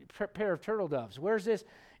your pair of turtle doves? Where's this?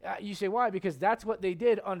 You say, why? Because that's what they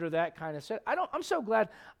did under that kind of set. I'm so glad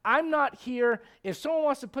I'm not here. If someone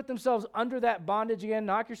wants to put themselves under that bondage again,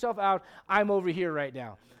 knock yourself out, I'm over here right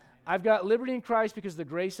now. I've got liberty in Christ because of the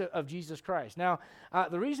grace of Jesus Christ. Now,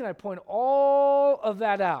 the reason I point all of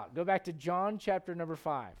that out, go back to John chapter number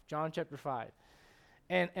 5. John chapter 5.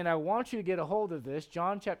 And I want you to get a hold of this.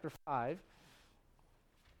 John chapter 5.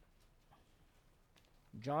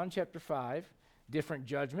 John chapter 5. Different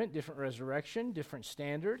judgment, different resurrection, different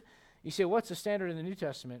standard. You say, what's the standard in the New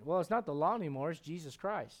Testament? Well, it's not the law anymore. It's Jesus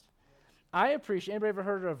Christ. I appreciate, anybody ever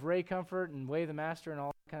heard of Ray Comfort and Way the Master and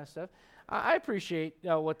all that kind of stuff? I appreciate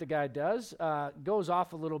what the guy does. Goes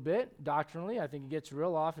off a little bit doctrinally. I think he gets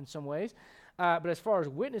real off in some ways. But as far as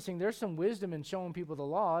witnessing, there's some wisdom in showing people the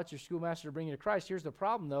law. It's your schoolmaster to bring you to Christ. Here's the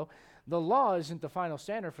problem, though. The law isn't the final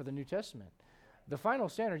standard for the New Testament. The final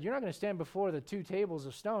standard, you're not going to stand before the 2 tables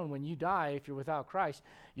of stone when you die if you're without Christ.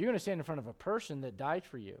 You're going to stand in front of a person that died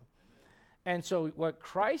for you. And so what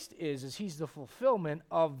Christ is he's the fulfillment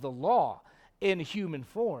of the law in human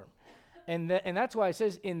form. And that's why it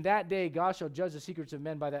says, in that day God shall judge the secrets of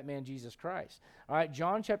men by that man Jesus Christ. All right,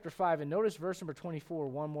 John chapter 5, and notice verse number 24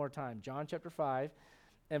 one more time. John chapter 5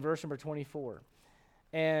 and verse number 24.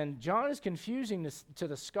 And John is confusing this to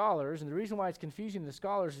the scholars, and the reason why it's confusing the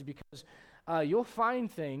scholars is because you'll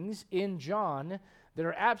find things in John that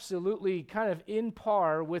are absolutely kind of in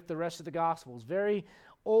par with the rest of the Gospels. Very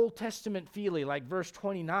Old Testament feely, like verse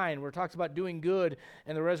 29, where it talks about doing good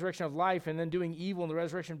and the resurrection of life, and then doing evil and the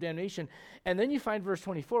resurrection of damnation. And then you find verse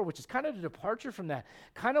 24, which is kind of a departure from that.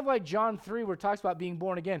 Kind of like John 3, where it talks about being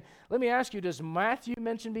born again. Let me ask you, does Matthew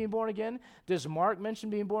mention being born again? Does Mark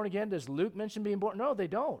mention being born again? Does Luke mention being born? No, they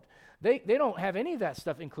don't. They don't have any of that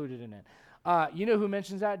stuff included in it. You know who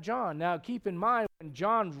mentions that? John. Now, keep in mind, when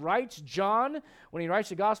John writes when he writes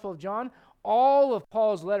the Gospel of John, all of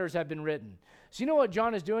Paul's letters have been written. So you know what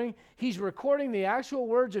John is doing? He's recording the actual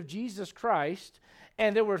words of Jesus Christ,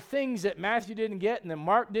 and there were things that Matthew didn't get, and that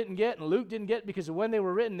Mark didn't get, and Luke didn't get, because of when they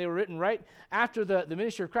were written right after the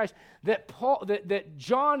ministry of Christ, that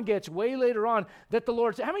John gets way later on, that the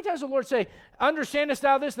Lord, how many times does the Lord say, understandest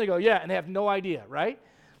thou this? And they go, yeah, and they have no idea, right?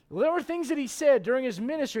 Well, there were things that he said during his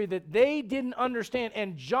ministry that they didn't understand,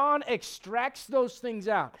 and John extracts those things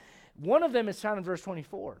out. One of them is found in verse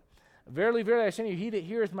 24. Verily, verily, I say unto you, he that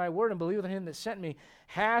heareth my word and believeth in him that sent me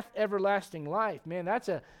hath everlasting life. Man, that's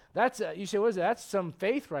a you say, what is that? That's some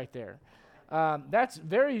faith right there. That's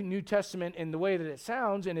very New Testament in the way that it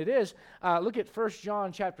sounds, and it is. Look at 1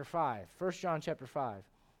 John chapter 5. 1 John chapter 5.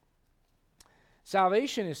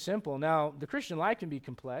 Salvation is simple. Now, the Christian life can be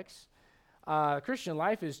complex. Christian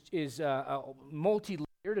life is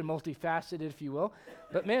multi-layered and multifaceted, if you will.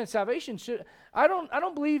 But man, salvation should. I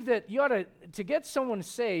don't believe that you ought to get someone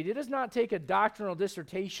saved. It does not take a doctrinal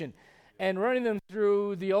dissertation and running them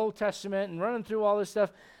through the Old Testament and running through all this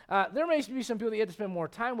stuff. There may be some people that you have to spend more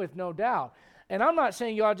time with, no doubt. And I'm not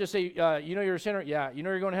saying you ought to just say, you know you're a sinner? Yeah. You know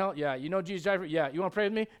you're going to hell? Yeah. You know Jesus died for you? Yeah. You want to pray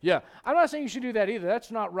with me? Yeah. I'm not saying you should do that either.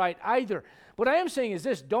 That's not right either. What I am saying is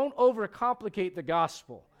this: don't overcomplicate the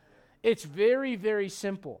gospel. It's very, very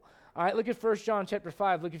simple. All right, look at 1 John chapter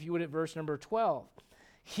 5. Look, if you would, at verse number 12.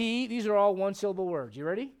 These are all one-syllable words. You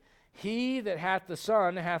ready? He that hath the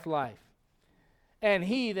Son hath life, and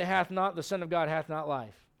he that hath not the Son of God hath not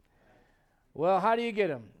life. Well, how do you get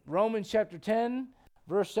him? Romans chapter 10,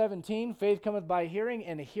 verse 17, faith cometh by hearing,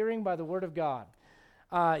 and hearing by the word of God.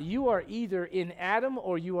 You are either in Adam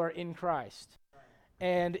or you are in Christ.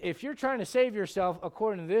 And if you're trying to save yourself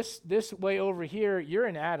according to this way over here, you're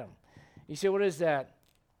in Adam. You say, what is that?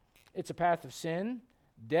 It's a path of sin,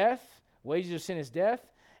 death, wages of sin is death,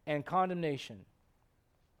 and condemnation.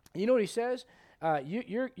 You know what he says?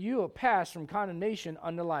 You pass from condemnation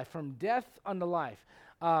unto life, from death unto life.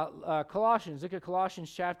 Colossians, look at Colossians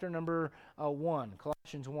chapter number 1,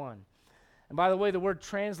 Colossians 1. And by the way, the word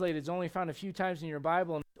translated is only found a few times in your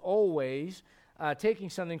Bible, and it's always taking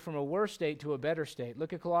something from a worse state to a better state.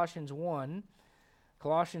 Look at Colossians 1,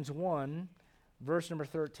 verse number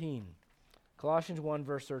 13. Colossians 1,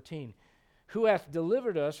 verse 13. Who hath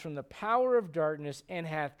delivered us from the power of darkness and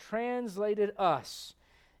hath translated us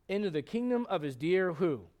into the kingdom of his dear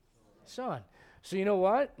who? Son. So you know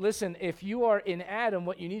what? Listen, if you are in Adam,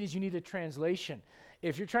 what you need a translation.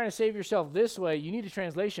 If you're trying to save yourself this way, you need a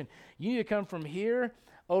translation. You need to come from here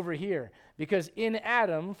over here. Because in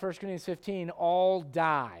Adam, 1 Corinthians 15, all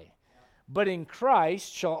die. But in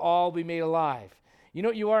Christ shall all be made alive. You know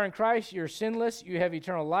what you are in Christ? You're sinless, you have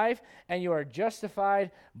eternal life, and you are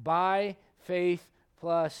justified by faith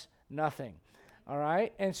plus nothing. All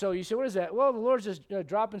right? And so you say, what is that? Well, the Lord's just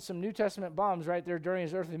dropping some New Testament bombs right there during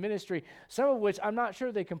his earthly ministry, some of which I'm not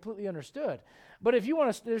sure they completely understood. But if you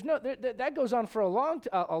want to, that goes on for a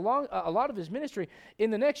lot of his ministry. In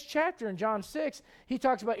the next chapter in John 6, he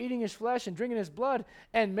talks about eating his flesh and drinking his blood,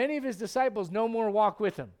 and many of his disciples no more walk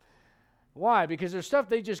with him. Why? Because there's stuff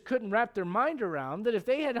they just couldn't wrap their mind around, that if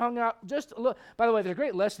they had hung out just a little. By the way, there's a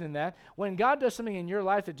great lesson in that. When God does something in your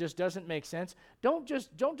life that just doesn't make sense, don't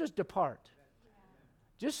just depart.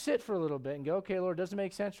 Just sit for a little bit and go, okay, Lord, it doesn't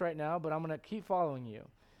make sense right now, but I'm going to keep following you.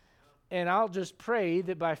 And I'll just pray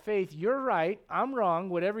that by faith, you're right, I'm wrong,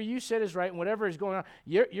 whatever you said is right, and whatever is going on,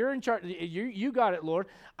 you're in charge, you got it, Lord.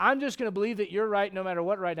 I'm just going to believe that you're right no matter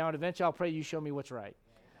what right now, and eventually I'll pray you show me what's right.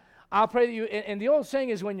 I'll pray that you, and the old saying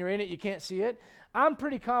is when you're in it, you can't see it. I'm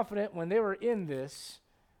pretty confident when they were in this,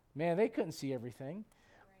 man, they couldn't see everything.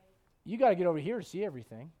 You got to get over here to see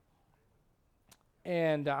everything.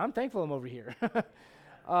 And I'm thankful I'm over here.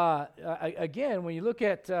 Again, when you look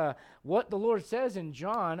at what the Lord says in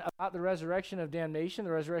John about the resurrection of damnation,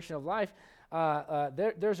 the resurrection of life,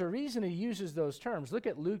 there's a reason he uses those terms. Look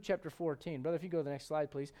at Luke chapter 14. Brother, if you go to the next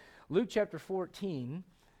slide, please. Luke chapter 14.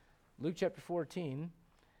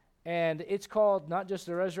 And it's called not just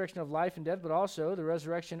the resurrection of life and death, but also the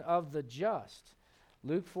resurrection of the just.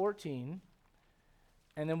 Luke 14.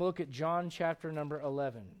 And then we'll look at John chapter number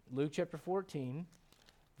 11. Luke chapter 14,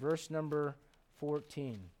 verse number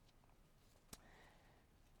 14.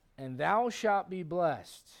 And thou shalt be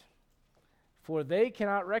blessed, for they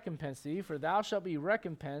cannot recompense thee, for thou shalt be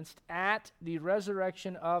recompensed at the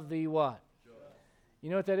resurrection of the what? Just.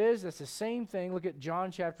 You know what that is? That's the same thing. Look at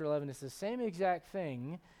John chapter 11. It's the same exact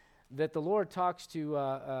thing that the Lord talks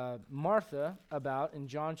to Martha about in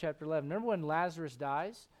John chapter 11. Remember when Lazarus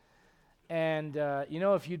dies? And,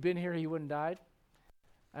 if you'd been here, he wouldn't have died.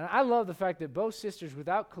 And I love the fact that both sisters,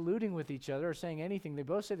 without colluding with each other or saying anything, they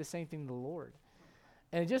both say the same thing to the Lord.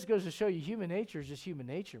 And it just goes to show you human nature is just human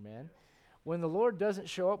nature, man. When the Lord doesn't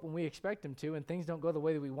show up when we expect him to and things don't go the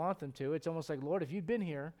way that we want them to, it's almost like, Lord, if you'd been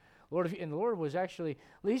here, and the Lord was actually,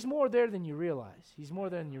 he's more there than you realize. He's more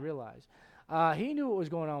there than you realize. He knew what was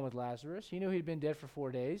going on with Lazarus. He knew he'd been dead for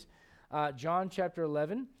 4 days. John chapter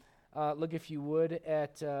 11, look if you would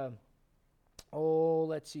at,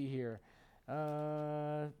 let's see here.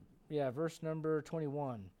 Verse number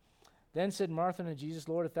 21. Then said Martha unto Jesus,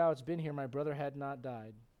 Lord, if thou hadst been here, my brother had not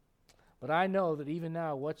died. But I know that even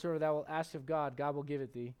now, whatsoever thou wilt ask of God, God will give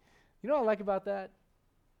it thee. You know what I like about that?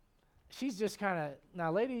 She's just kind of,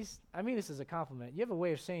 now ladies, I mean this as a compliment. You have a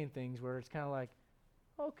way of saying things where it's kind of like,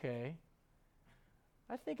 okay,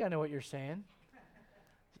 I think I know what you're saying.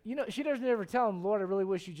 She doesn't ever tell him, Lord, I really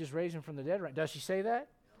wish you just raised him from the dead. Right? Does she say that?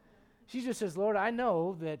 She just says, Lord, I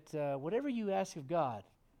know that whatever you ask of God,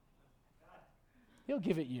 he'll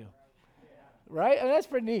give it you. Right? And that's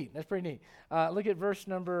pretty neat. Look at verse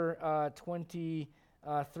number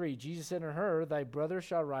 23. Jesus said unto her, thy brother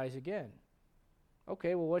shall rise again.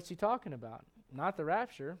 Okay, well, what's he talking about? Not the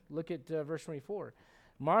rapture. Look at verse 24.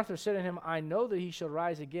 Martha said to him, I know that he shall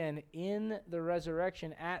rise again in the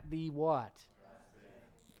resurrection at the what?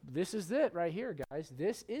 This is it right here, guys.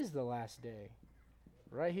 This is the last day.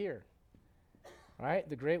 Right here. Right?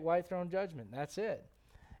 The great white throne judgment. That's it.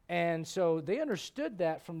 And so they understood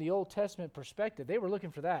that from the Old Testament perspective. They were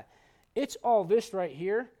looking for that. It's all this right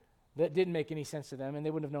here that didn't make any sense to them, and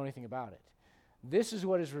they wouldn't have known anything about it. This is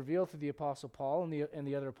what is revealed through the Apostle Paul and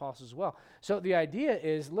the other apostles as well. So the idea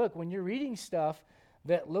is, look, when you're reading stuff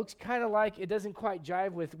that looks kind of like it doesn't quite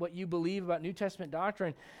jive with what you believe about New Testament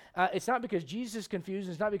doctrine, it's not because Jesus is confused.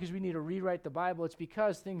 It's not because we need to rewrite the Bible. It's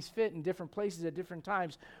because things fit in different places at different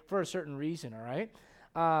times for a certain reason, all right?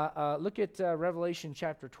 Look at Revelation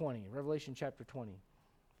chapter 20. Revelation chapter 20.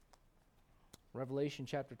 Revelation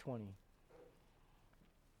chapter 20.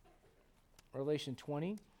 Revelation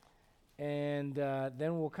 20. And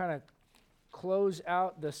then we'll kind of close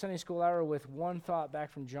out the Sunday school hour with one thought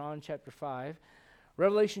back from John chapter 5.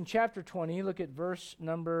 Revelation chapter 20, look at verse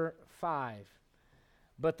number 5.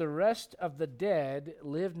 But the rest of the dead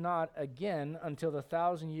lived not again until the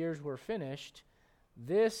 1,000 years were finished.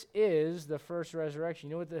 This is the first resurrection.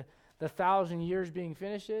 You know what the 1,000 years being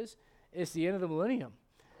finished is? It's the end of the millennium.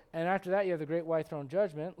 And after that, you have the great white throne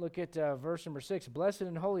judgment. Look at verse number 6. Blessed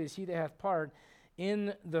and holy is he that hath part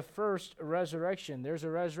in the first resurrection. There's a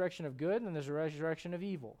resurrection of good and there's a resurrection of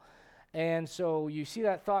evil. And so you see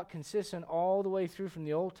that thought consistent all the way through from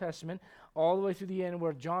the Old Testament, all the way through the end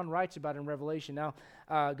where John writes about it in Revelation. Now,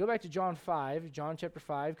 go back to John 5, John chapter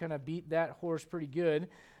 5, kind of beat that horse pretty good.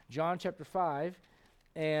 John chapter 5,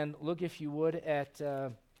 and look, if you would, at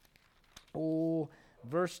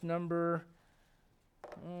verse number,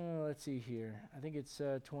 let's see here. I think it's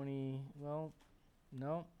 20, well,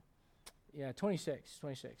 no. Yeah, 26.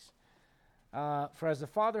 For as the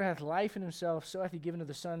Father hath life in himself, so hath he given to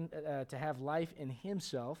the Son to have life in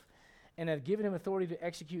himself, and hath given him authority to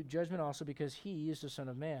execute judgment also, because he is the Son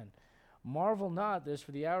of Man. Marvel not at this,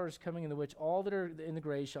 for the hour is coming in the which all that are in the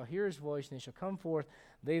grave shall hear his voice, and they shall come forth,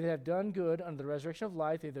 they that have done good unto the resurrection of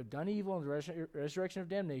life, they that have done evil unto the resurrection of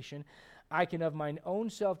damnation. I can of mine own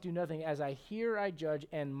self do nothing. As I hear, I judge,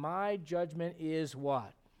 and my judgment is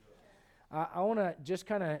what? I want to just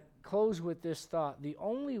kind of close with this thought. The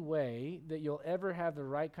only way that you'll ever have the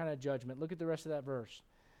right kind of judgment, look at the rest of that verse,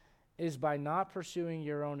 is by not pursuing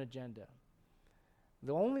your own agenda.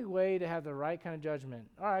 The only way to have the right kind of judgment.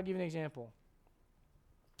 All right, I'll give you an example.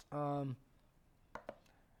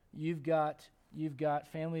 You've got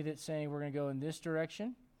family that's saying we're going to go in this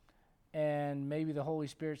direction, and maybe the Holy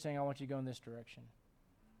Spirit saying I want you to go in this direction.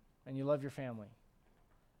 And you love your family,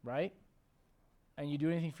 right? And you do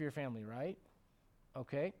anything for your family, right?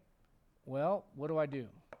 Okay. Well, what do I do?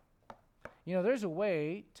 You know, there's a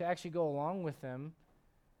way to actually go along with them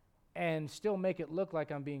and still make it look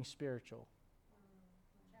like I'm being spiritual.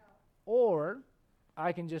 Or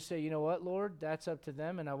I can just say, you know what, Lord, that's up to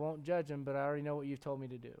them, and I won't judge them, but I already know what you've told me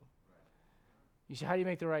to do. You see, how do you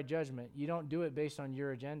make the right judgment? You don't do it based on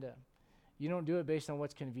your agenda. You don't do it based on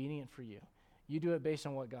what's convenient for you. You do it based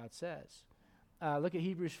on what God says. Look at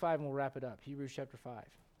Hebrews 5, and we'll wrap it up. Hebrews chapter 5.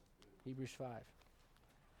 Hebrews 5.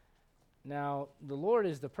 Now, the Lord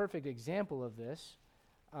is the perfect example of this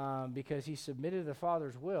because he submitted to the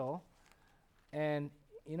Father's will, and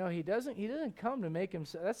you know, he doesn't come to make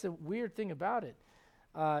himself. That's the weird thing about it.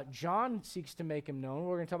 John seeks to make him known.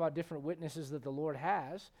 We're going to talk about different witnesses that the Lord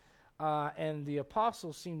has, and the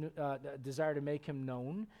apostles seem to desire to make him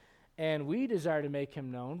known, and we desire to make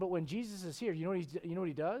him known. But when Jesus is here, you know what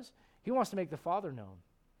he does? He wants to make the Father known.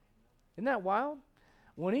 Isn't that wild?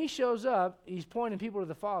 When he shows up, he's pointing people to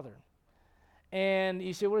the Father. And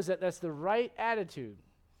you say, what is that? That's the right attitude.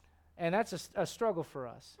 And that's a struggle for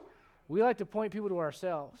us. We like to point people to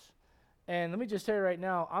ourselves. And let me just tell you right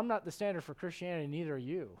now, I'm not the standard for Christianity, neither are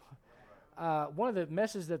you. One of the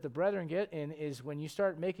messes that the brethren get in is when you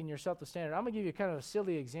start making yourself the standard. I'm going to give you kind of a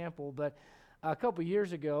silly example, but a couple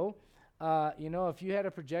years ago, if you had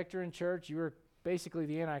a projector in church, you were basically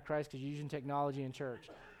the Antichrist because you're using technology in church.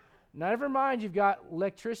 Now, never mind you've got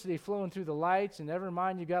electricity flowing through the lights, and never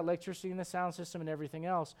mind you've got electricity in the sound system and everything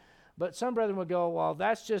else. But some brethren would go, well,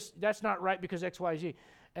 that's not right because X, Y, Z.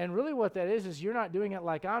 And really what that is you're not doing it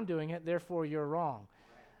like I'm doing it, therefore you're wrong.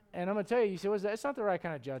 And I'm going to tell you say, what is that? It's not the right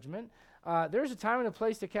kind of judgment. There's a time and a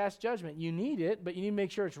place to cast judgment. You need it, but you need to make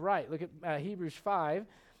sure it's right. Look at Hebrews 5,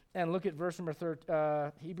 and look at verse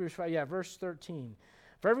number Hebrews 5, verse 13.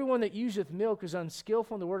 For everyone that useth milk is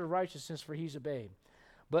unskillful in the word of righteousness, for he's a babe.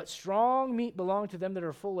 But strong meat belong to them that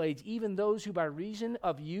are full age, even those who by reason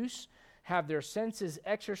of use have their senses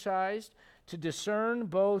exercised to discern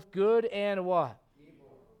both good and what?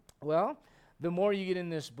 Evil. Well, the more you get in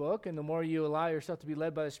this book and the more you allow yourself to be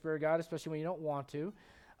led by the Spirit of God, especially when you don't want to.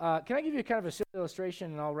 Can I give you kind of a silly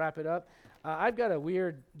illustration and I'll wrap it up? I've got a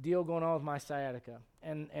weird deal going on with my sciatica,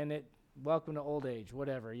 and it, welcome to old age,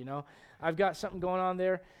 whatever, I've got something going on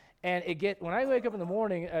there. And when I wake up in the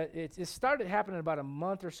morning, it started happening about a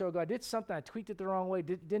month or so ago. I did something, I tweaked it the wrong way,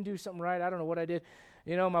 didn't do something right. I don't know what I did.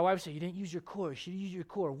 My wife said, you didn't use your core. You should use your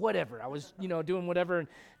core. Whatever. I was, doing whatever and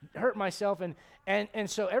hurt myself. And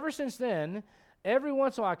so ever since then, every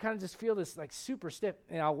once in a while, I kind of just feel this like super stiff.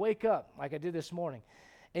 And I'll wake up like I did this morning.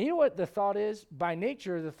 And you know what the thought is? By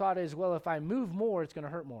nature, the thought is, well, if I move more, it's going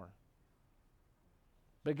to hurt more.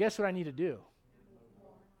 But guess what I need to do?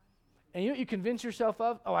 And you convince yourself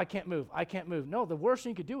of, I can't move. No, the worst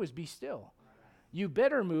thing you could do is be still. You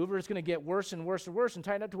better move or it's going to get worse and worse and worse and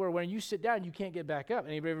tighten up to where when you sit down, you can't get back up.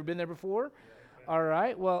 Anybody ever been there before? Yeah. All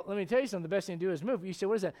right. Well, let me tell you something. The best thing to do is move. You say,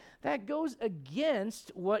 what is that? That goes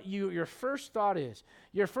against what your first thought is.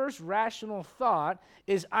 Your first rational thought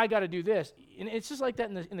is, I got to do this. And it's just like that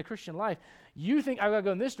in the Christian life. You think, I got to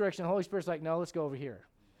go in this direction. The Holy Spirit's like, no, let's go over here.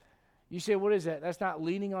 You say, what is that? That's not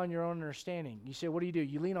leaning on your own understanding. You say, what do?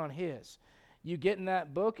 You lean on His. You get in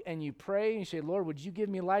that book and you pray and you say, Lord, would you give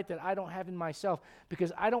me light that I don't have in myself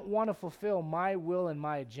because I don't want to fulfill my will and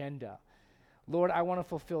my agenda. Lord, I want to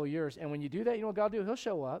fulfill yours. And when you do that, you know what God will do? He'll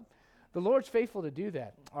show up. The Lord's faithful to do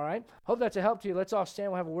that, all right? Hope that's a help to you. Let's all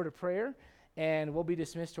stand. We'll have a word of prayer and we'll be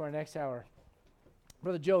dismissed to our next hour.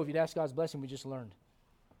 Brother Joe, if you'd ask God's blessing, we just learned.